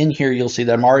 and in here you'll see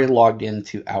that I'm already logged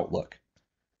into Outlook.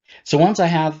 So once I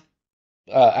have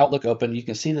Outlook open, you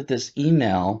can see that this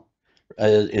email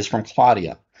is from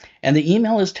Claudia, and the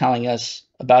email is telling us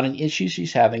about an issue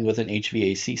she's having with an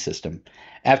HVAC system.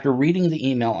 After reading the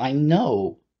email, I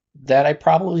know that I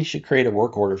probably should create a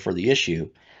work order for the issue.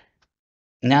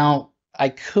 Now, I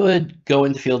could go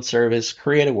into field service,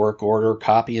 create a work order,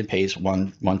 copy and paste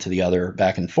one to the other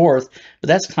back and forth, but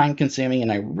that's time consuming,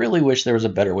 and I really wish there was a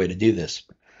better way to do this.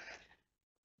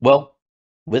 Well,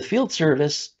 with field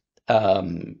service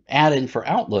add-in for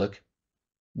Outlook,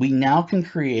 we now can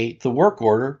create the work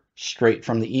order straight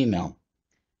from the email.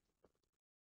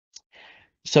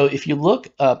 So if you look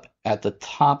up at the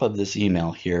top of this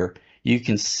email here, you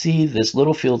can see this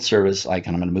little field service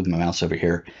icon. I'm going to move my mouse over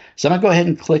here. So I'm going to go ahead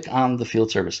and click on the field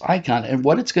service icon. And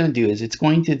what it's going to do is it's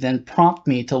going to then prompt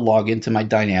me to log into my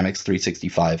Dynamics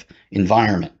 365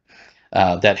 environment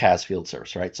that has field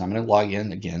service, right? So I'm going to log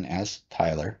in again as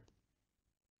Tyler.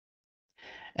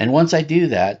 And once I do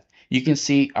that, you can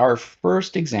see our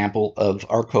first example of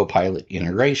our Copilot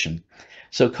integration.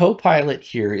 So Copilot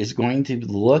here is going to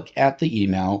look at the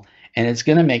email, and it's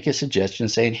going to make a suggestion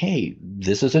saying, hey,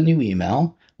 this is a new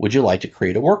email. Would you like to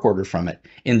create a work order from it?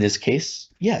 In this case,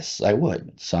 yes, I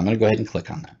would. So I'm going to go ahead and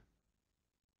click on that.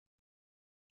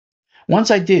 Once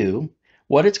I do,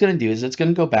 what it's going to do is it's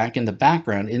going to go back in the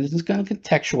background, and it's going to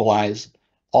contextualize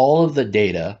all of the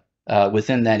data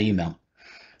within that email.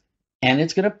 And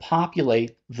it's going to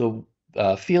populate the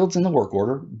fields in the work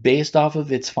order based off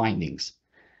of its findings.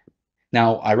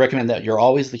 Now, I recommend that you're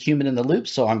always the human in the loop,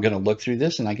 so I'm going to look through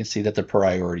this, and I can see that the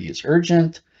priority is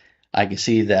urgent. I can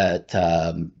see that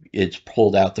it's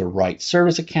pulled out the right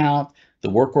service account. The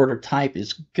work order type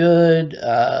is good.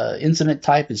 Incident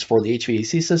type is for the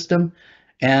HVAC system,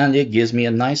 and it gives me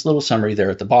a nice little summary there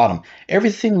at the bottom.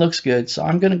 Everything looks good, so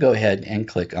I'm going to go ahead and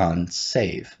click on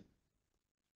Save.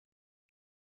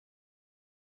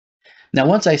 Now,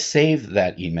 once I save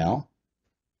that email,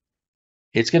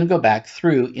 it's going to go back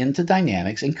through into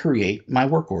Dynamics and create my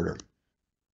work order.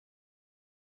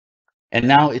 And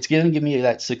now it's going to give me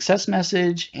that success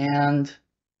message, and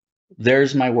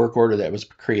there's my work order that was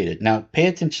created. Now, pay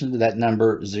attention to that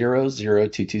number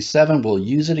 00227. We'll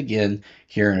use it again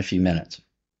here in a few minutes.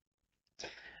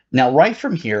 Now, right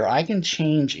from here, I can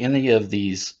change any of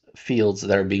these fields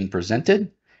that are being presented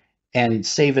and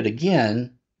save it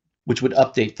again, which would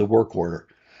update the work order.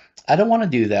 I don't want to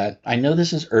do that. I know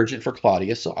this is urgent for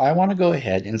Claudia, so I want to go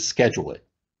ahead and schedule it.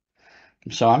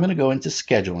 So I'm going to go into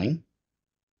scheduling,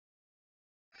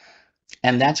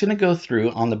 and that's going to go through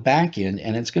on the back end,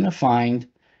 and it's going to find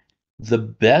the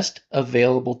best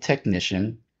available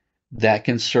technician that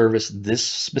can service this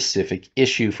specific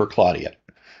issue for Claudia.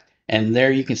 And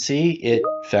there you can see it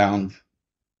found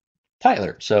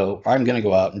Tyler. So I'm going to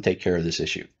go out and take care of this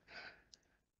issue.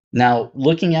 Now,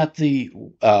 looking at the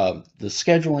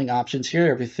scheduling options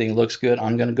here, everything looks good.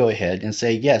 I'm going to go ahead and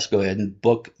say, yes, go ahead and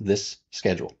book this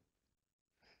schedule.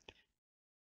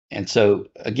 And so,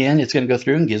 again, it's going to go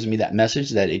through and gives me that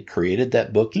message that it created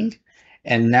that booking.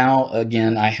 And now,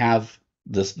 again, I have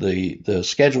the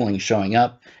scheduling showing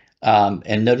up.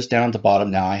 And notice down at the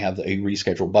bottom, now I have a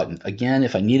reschedule button. Again,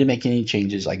 if I need to make any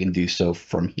changes, I can do so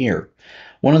from here.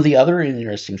 One of the other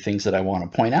interesting things that I want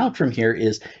to point out from here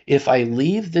is if I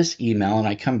leave this email and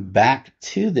I come back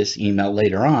to this email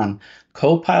later on,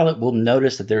 Copilot will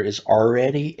notice that there is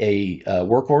already a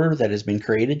work order that has been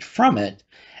created from it,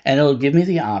 and it'll give me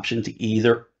the option to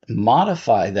either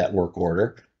modify that work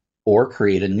order or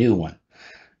create a new one.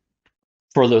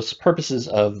 For those purposes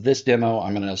of this demo,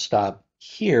 I'm going to stop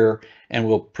here and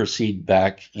we'll proceed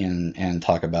back in and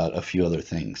talk about a few other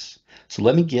things. So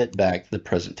let me get back the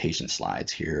presentation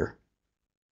slides here.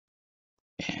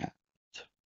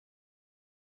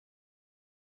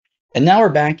 And now we're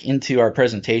back into our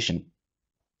presentation.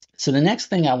 So the next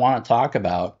thing I want to talk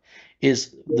about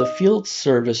is the field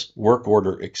service work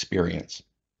order experience.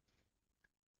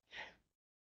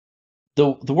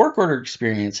 The work order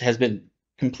experience has been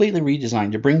completely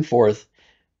redesigned to bring forth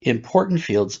important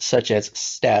fields such as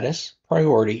status,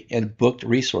 priority, and booked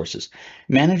resources.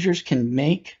 Managers can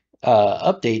make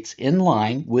updates in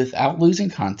line without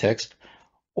losing context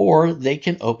or they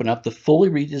can open up the fully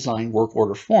redesigned work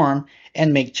order form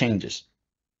and make changes.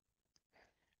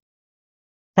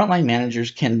 Frontline managers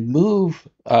can move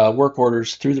work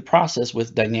orders through the process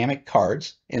with dynamic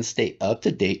cards and stay up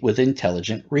to date with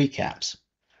intelligent recaps.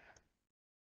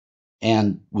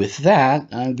 And with that,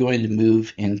 I'm going to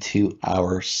move into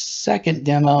our second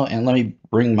demo, and let me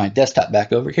bring my desktop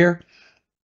back over here.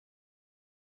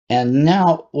 And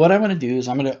now what I'm going to do is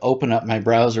I'm going to open up my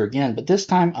browser again, but this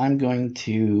time I'm going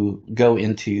to go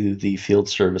into the field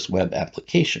service web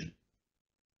application.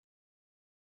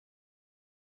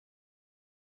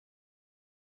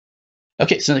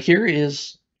 Okay, so here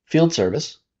is field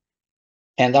service,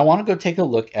 and I want to go take a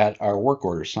look at our work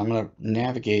orders. So I'm going to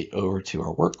navigate over to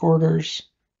our work orders.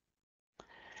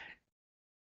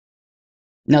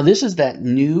 Now this is that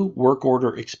new work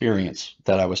order experience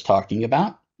that I was talking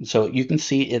about. So you can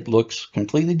see it looks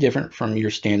completely different from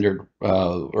your standard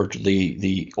or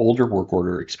the older work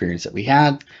order experience that we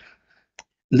had.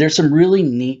 There's some really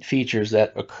neat features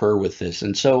that occur with this.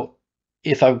 And so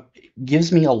it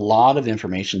gives me a lot of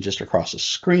information just across the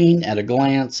screen at a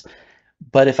glance.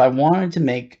 But if I wanted to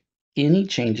make any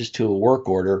changes to a work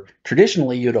order,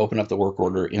 traditionally you'd open up the work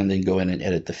order and then go in and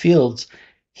edit the fields.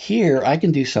 Here I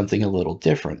can do something a little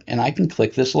different, and I can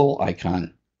click this little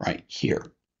icon right here.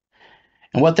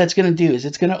 And what that's going to do is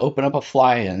it's going to open up a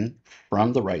fly-in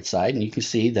from the right side, and you can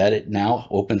see that it now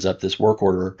opens up this work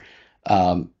order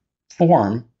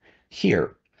form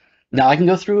here. Now I can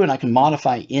go through and I can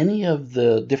modify any of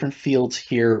the different fields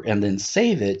here and then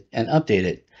save it and update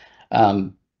it.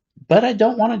 But I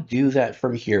don't want to do that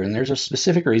from here, and there's a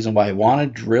specific reason why I want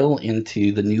to drill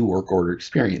into the new work order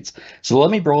experience. So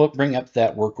let me bring up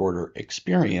that work order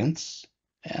experience,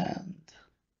 and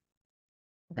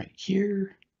right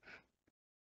here.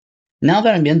 Now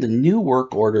that I'm in the new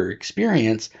work order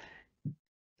experience,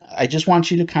 I just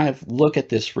want you to kind of look at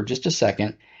this for just a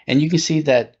second, and you can see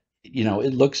that, you know,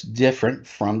 it looks different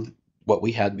from what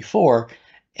we had before.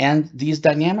 And these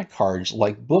dynamic cards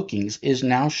like bookings is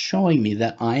now showing me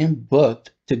that I am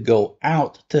booked to go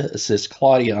out to assist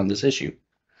Claudia on this issue.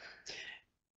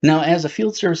 Now, as a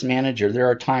field service manager, there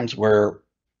are times where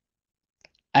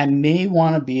I may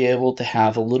want to be able to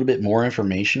have a little bit more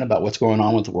information about what's going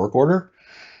on with the work order,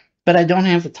 but I don't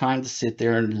have the time to sit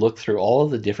there and look through all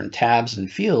of the different tabs and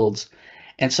fields.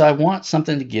 And so I want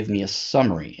something to give me a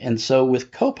summary. And so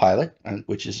with Copilot,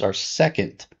 which is our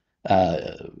second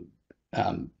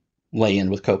lay-in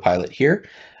with Copilot here.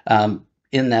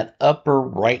 In that upper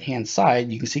right-hand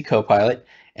side, you can see Copilot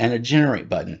and a generate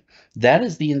button. That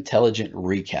is the intelligent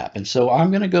recap. And so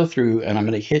I'm going to go through and I'm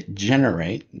going to hit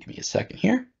generate. Give me a second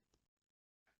here.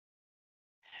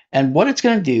 And what it's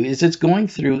going to do is it's going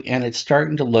through and it's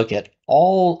starting to look at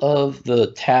all of the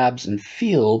tabs and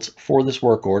fields for this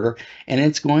work order, and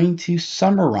it's going to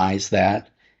summarize that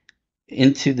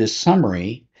into this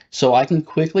summary so I can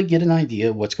quickly get an idea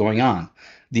of what's going on.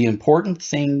 The important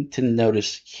thing to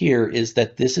notice here is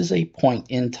that this is a point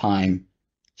in time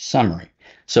summary.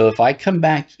 So if I come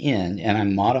back in and I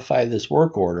modify this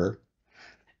work order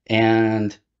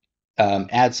and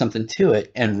add something to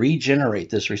it and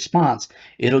regenerate this response,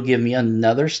 it'll give me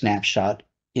another snapshot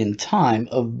in time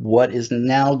of what is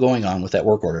now going on with that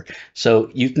work order. So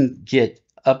you can get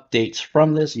updates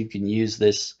from this. You can use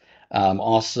this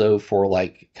also for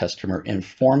like customer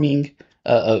informing,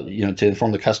 to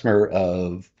inform the customer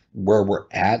of where we're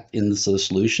at in the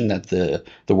solution that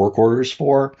the work order is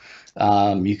for.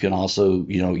 You can also,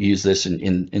 use this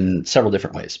in several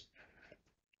different ways.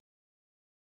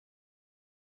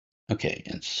 Okay,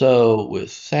 and so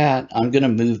with that, I'm going to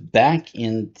move back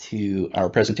into our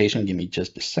presentation. Give me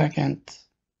just a second.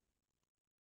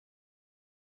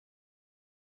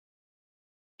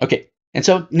 Okay, and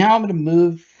so now I'm going to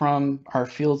move from our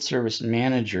field service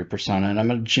manager persona, and I'm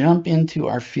going to jump into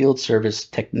our field service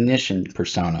technician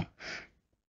persona.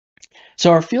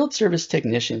 So our field service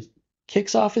technician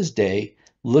kicks off his day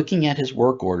looking at his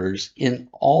work orders in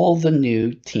all the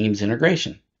new Teams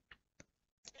integration.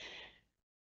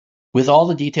 With all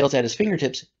the details at his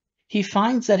fingertips, he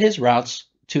finds that his routes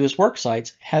to his work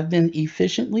sites have been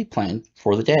efficiently planned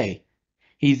for the day.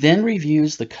 He then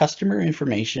reviews the customer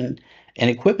information and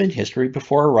equipment history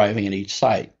before arriving at each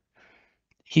site.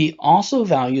 He also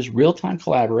values real-time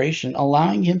collaboration,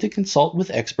 allowing him to consult with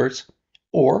experts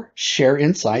or share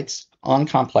insights on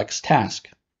complex tasks.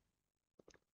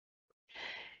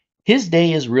 His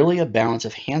day is really a balance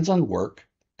of hands-on work,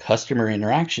 customer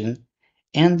interaction,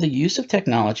 and the use of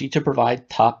technology to provide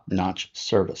top-notch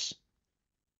service.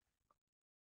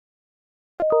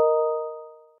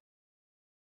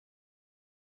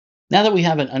 Now that we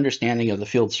have an understanding of the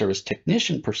field service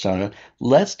technician persona,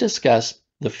 let's discuss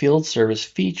the field service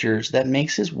features that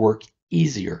makes his work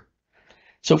easier.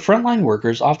 So frontline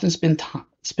workers often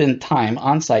spend time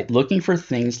on site looking for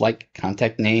things like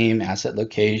contact name, asset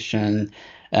location,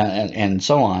 and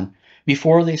so on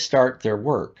before they start their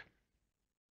work.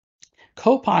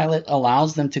 Copilot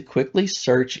allows them to quickly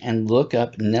search and look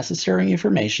up necessary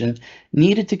information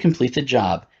needed to complete the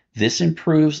job. This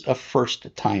improves a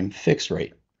first-time fix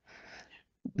rate.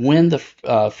 When the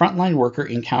frontline worker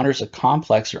encounters a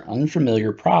complex or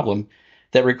unfamiliar problem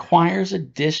that requires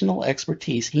additional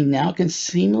expertise, he now can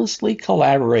seamlessly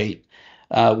collaborate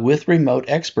with remote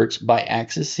experts by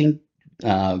accessing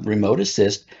Remote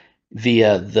Assist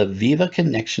via the Viva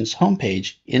Connections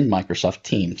homepage in Microsoft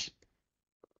Teams.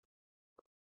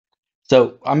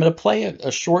 So I'm going to play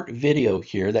a short video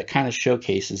here that kind of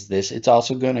showcases this. It's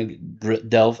also going to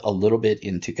delve a little bit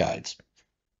into guides.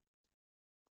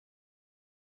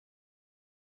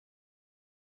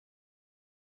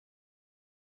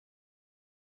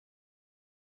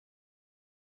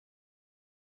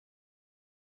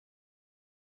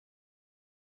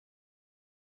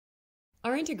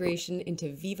 Our integration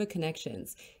into Viva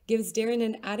Connections gives Darren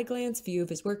an at-a-glance view of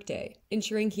his workday,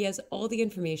 ensuring he has all the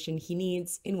information he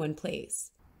needs in one place.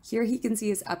 Here he can see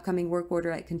his upcoming work order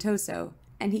at Contoso,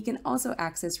 and he can also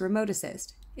access Remote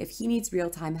Assist if he needs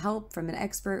real-time help from an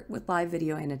expert with live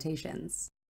video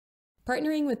annotations.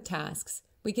 Partnering with Tasks,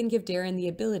 we can give Darren the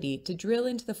ability to drill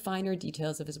into the finer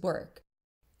details of his work.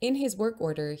 In his work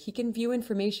order, he can view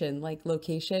information like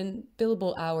location,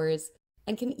 billable hours,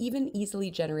 and can even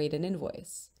easily generate an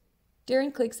invoice.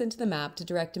 Darren clicks into the map to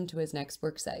direct him to his next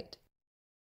worksite.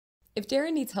 If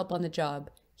Darren needs help on the job,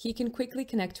 he can quickly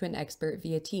connect to an expert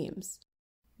via Teams.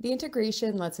 The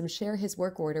integration lets him share his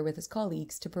work order with his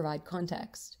colleagues to provide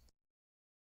context.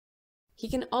 He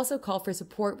can also call for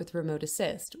support with Remote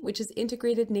Assist, which is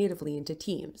integrated natively into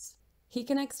Teams. He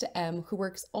connects to M, who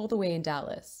works all the way in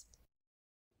Dallas.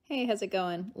 Hey, how's it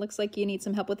going? Looks like you need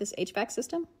some help with this HVAC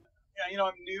system? Yeah,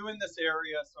 I'm new in this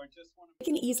area, so I just want to... We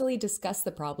can easily discuss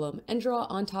the problem and draw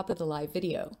on top of the live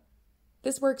video.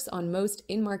 This works on most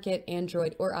in-market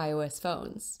Android or iOS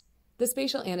phones. The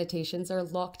spatial annotations are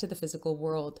locked to the physical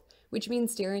world, which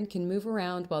means Darren can move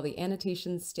around while the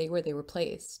annotations stay where they were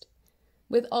placed.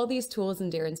 With all these tools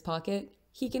in Darren's pocket,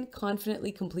 he can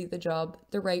confidently complete the job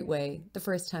the right way the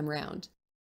first time around.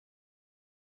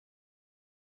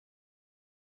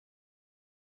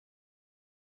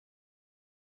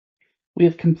 We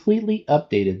have completely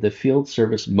updated the Field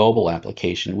Service mobile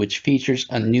application, which features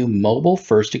a new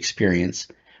mobile-first experience,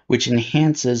 which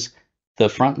enhances the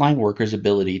frontline worker's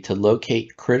ability to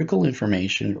locate critical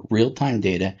information, real-time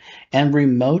data, and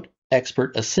remote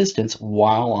expert assistance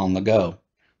while on the go.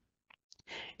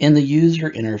 In the user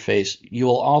interface, you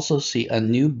will also see a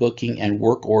new booking and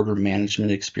work order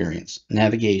management experience,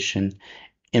 navigation,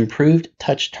 improved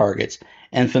touch targets,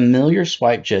 and familiar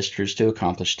swipe gestures to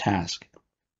accomplish tasks.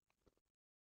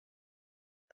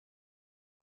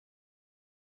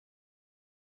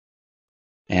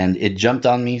 And it jumped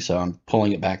on me, so I'm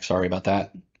pulling it back. Sorry about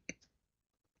that.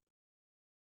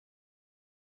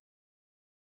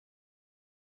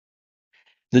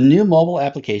 The new mobile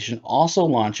application also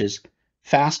launches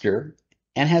faster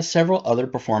and has several other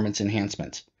performance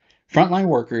enhancements. Frontline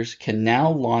workers can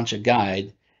now launch a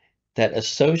guide that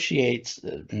associates...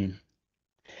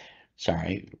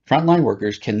 Frontline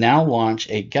workers can now launch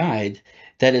a guide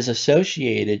that is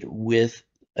associated with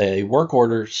a work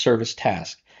order service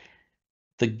task.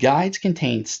 The guides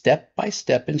contain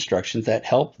step-by-step instructions that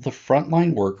help the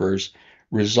frontline workers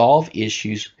resolve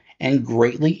issues and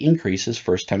greatly increases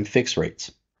first-time fix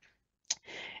rates.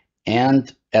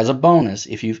 And as a bonus,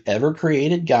 if you've ever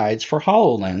created guides for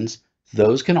HoloLens,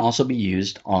 those can also be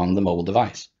used on the mobile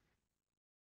device.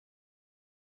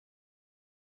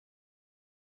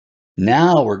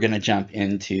 Now we're going to jump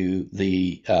into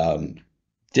the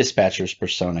dispatcher's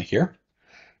persona here.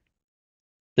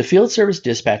 The field service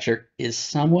dispatcher is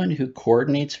someone who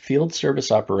coordinates field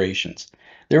service operations.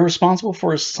 They're responsible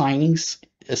for assigning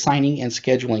and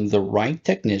scheduling the right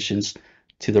technicians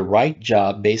to the right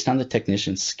job based on the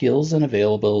technician's skills and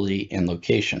availability and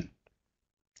location.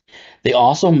 They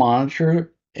also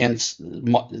monitor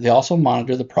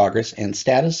the progress and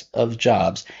status of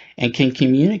jobs and can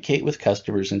communicate with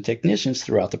customers and technicians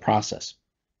throughout the process.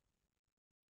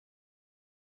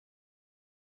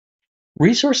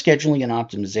 Resource Scheduling and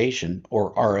Optimization,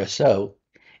 or RSO,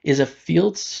 is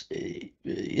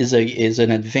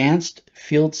an advanced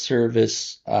field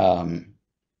service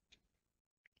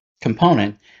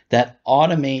component that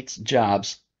automates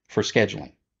jobs for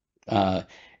scheduling.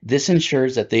 This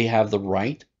ensures that they have the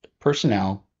right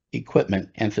personnel, equipment,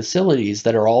 and facilities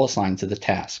that are all assigned to the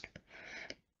task.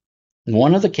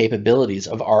 One of the capabilities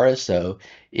of RSO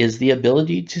is the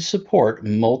ability to support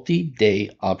multi-day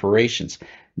operations.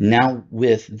 Now,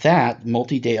 with that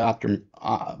multi-day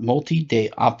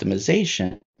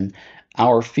optimization,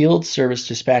 our field service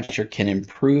dispatcher can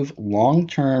improve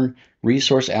long-term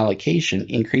resource allocation,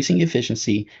 increasing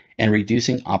efficiency and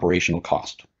reducing operational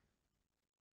cost.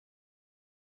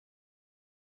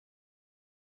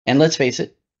 And let's face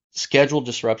it, schedule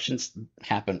disruptions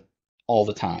happen all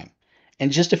the time.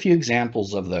 And just a few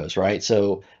examples of those, right?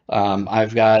 So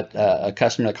I've got a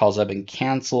customer that calls up and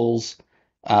cancels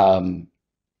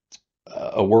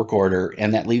a work order,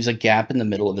 and that leaves a gap in the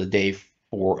middle of the day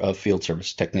for a field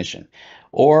service technician.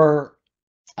 Or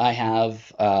I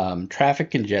have traffic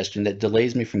congestion that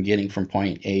delays me from getting from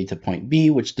point A to point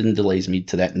B, which then delays me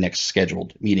to that next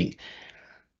scheduled meeting.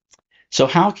 So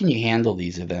how can you handle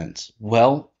these events?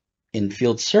 Well, in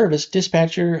field service,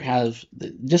 dispatchers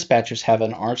have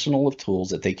an arsenal of tools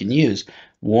that they can use,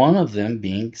 one of them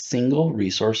being single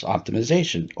resource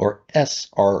optimization, or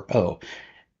SRO.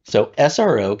 So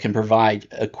SRO can provide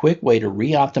a quick way to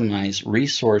re-optimize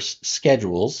resource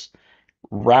schedules,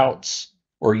 routes,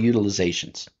 or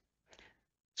utilizations.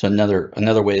 So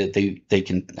another way that they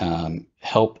can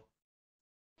help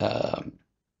that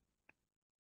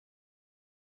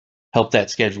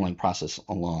scheduling process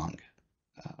along.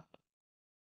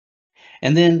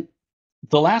 And then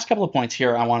the last couple of points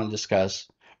here I want to discuss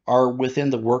are within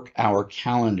the work hour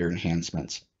calendar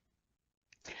enhancements.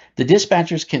 The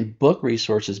dispatchers can book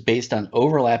resources based on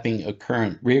overlapping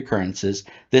reoccurrences.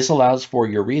 This allows for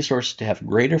your resource to have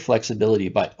greater flexibility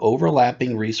by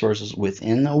overlapping resources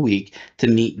within a week to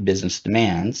meet business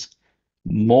demands,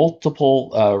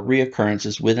 multiple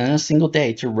reoccurrences within a single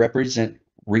day to represent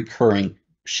recurring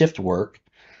shift work,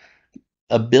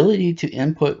 ability to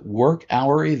input work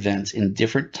hour events in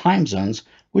different time zones,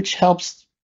 which helps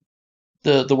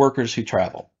the workers who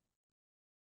travel.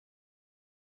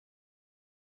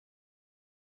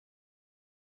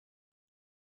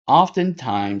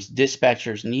 Oftentimes,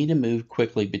 dispatchers need to move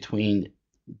quickly between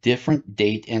different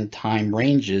date and time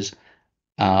ranges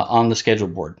on the schedule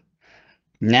board.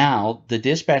 Now, the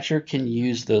dispatcher can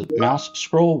use the mouse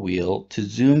scroll wheel to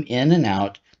zoom in and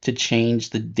out to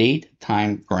change the date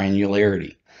time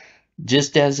granularity.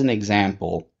 Just as an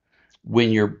example,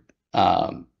 when you're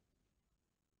sorry,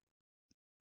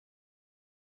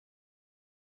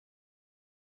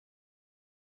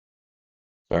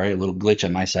 a little glitch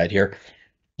on my side here.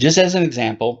 Just as an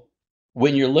example,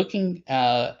 when you're looking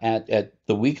at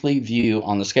the weekly view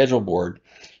on the schedule board,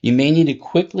 you may need to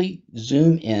quickly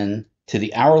zoom in to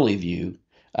the hourly view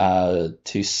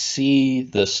to see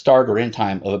the start or end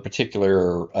time of a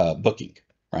particular booking,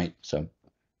 right? So,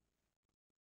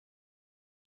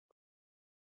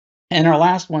 and our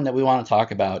last one that we want to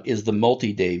talk about is the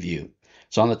multi-day view.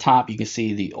 So on the top, you can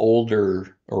see the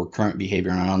older or current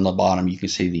behavior, and on the bottom, you can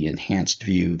see the enhanced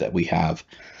view that we have.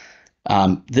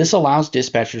 This allows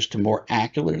dispatchers to more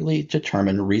accurately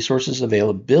determine resources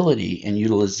availability and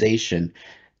utilization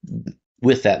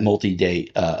with that multi-day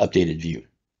updated view.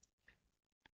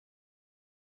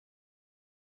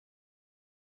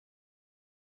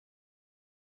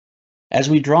 As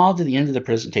we draw to the end of the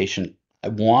presentation, I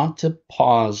want to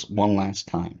pause one last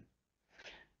time.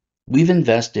 We've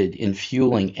invested in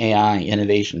fueling AI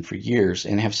innovation for years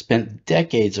and have spent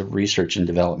decades of research and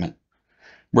development.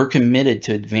 We're committed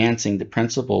to advancing the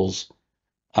principles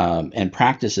and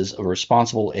practices of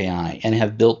responsible AI and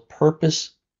have built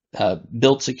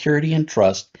security and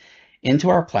trust into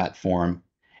our platform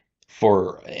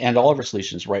and all of our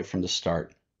solutions right from the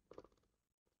start.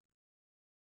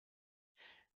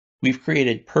 We've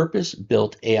created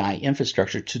purpose-built AI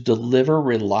infrastructure to deliver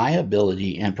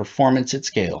reliability and performance at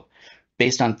scale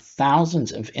based on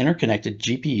thousands of interconnected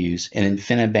GPUs and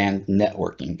InfiniBand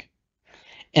networking.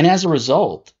 And as a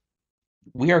result,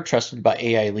 we are trusted by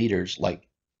AI leaders like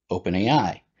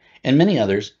OpenAI and many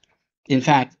others. In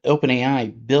fact,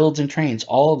 OpenAI builds and trains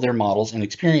all of their models and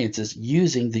experiences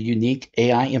using the unique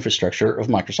AI infrastructure of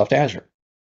Microsoft Azure.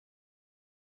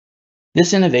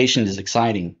 This innovation is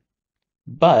exciting,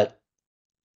 but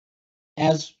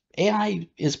as AI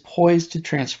is poised to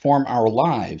transform our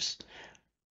lives,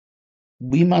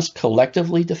 we must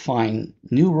collectively define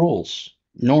new rules,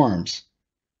 norms,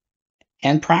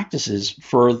 and practices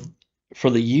for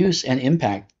the use and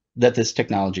impact that this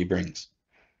technology brings.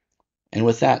 And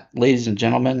with that, ladies and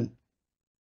gentlemen,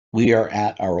 we are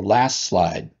at our last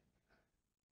slide.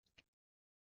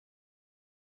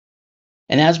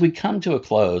 And as we come to a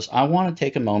close, I want to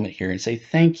take a moment here and say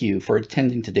thank you for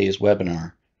attending today's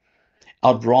webinar.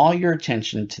 I'll draw your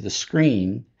attention to the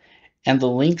screen and the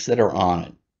links that are on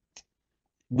it.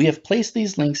 We have placed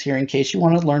these links here in case you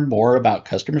want to learn more about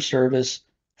customer service,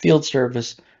 field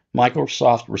service,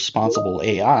 Microsoft Responsible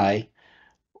AI,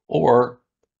 or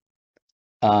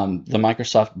the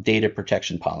Microsoft data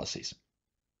protection policies.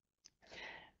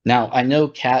 Now, I know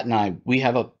Kat and I, we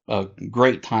have a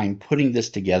great time putting this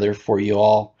together for you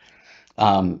all.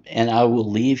 And I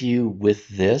will leave you with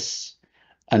this.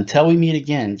 Until we meet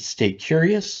again, stay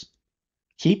curious,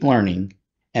 keep learning,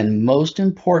 and most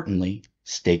importantly,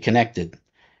 stay connected.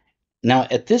 Now,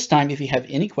 at this time, if you have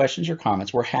any questions or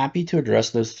comments, we're happy to address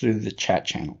those through the chat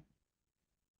channel.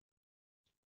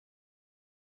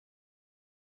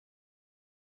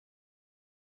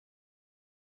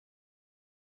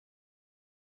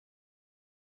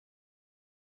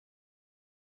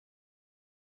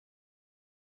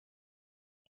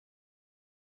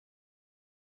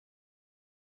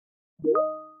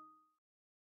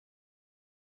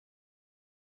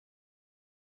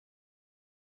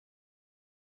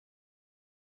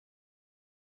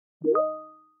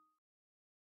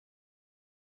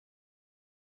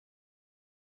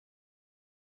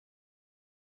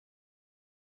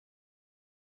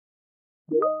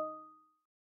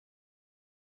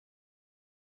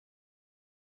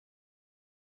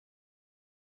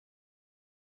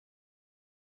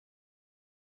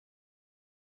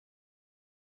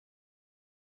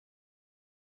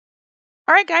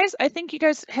 All right, guys, I think you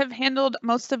guys have handled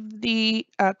most of the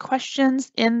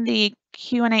questions in the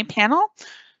Q&A panel.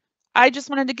 I just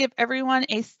wanted to give everyone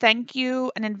a thank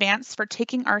you in advance for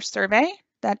taking our survey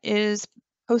that is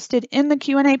posted in the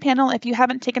Q&A panel. If you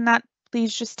haven't taken that,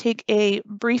 please just take a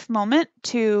brief moment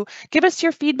to give us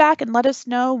your feedback and let us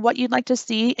know what you'd like to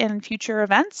see in future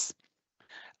events.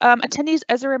 Attendees,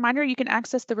 as a reminder, you can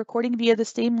access the recording via the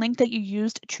same link that you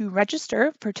used to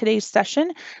register for today's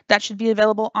session. That should be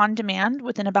available on demand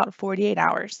within about 48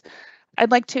 hours. I'd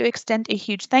like to extend a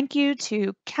huge thank you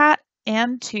to Kat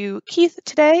and to Keith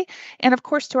today, and of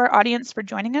course to our audience for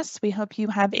joining us. We hope you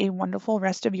have a wonderful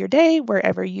rest of your day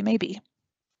wherever you may be.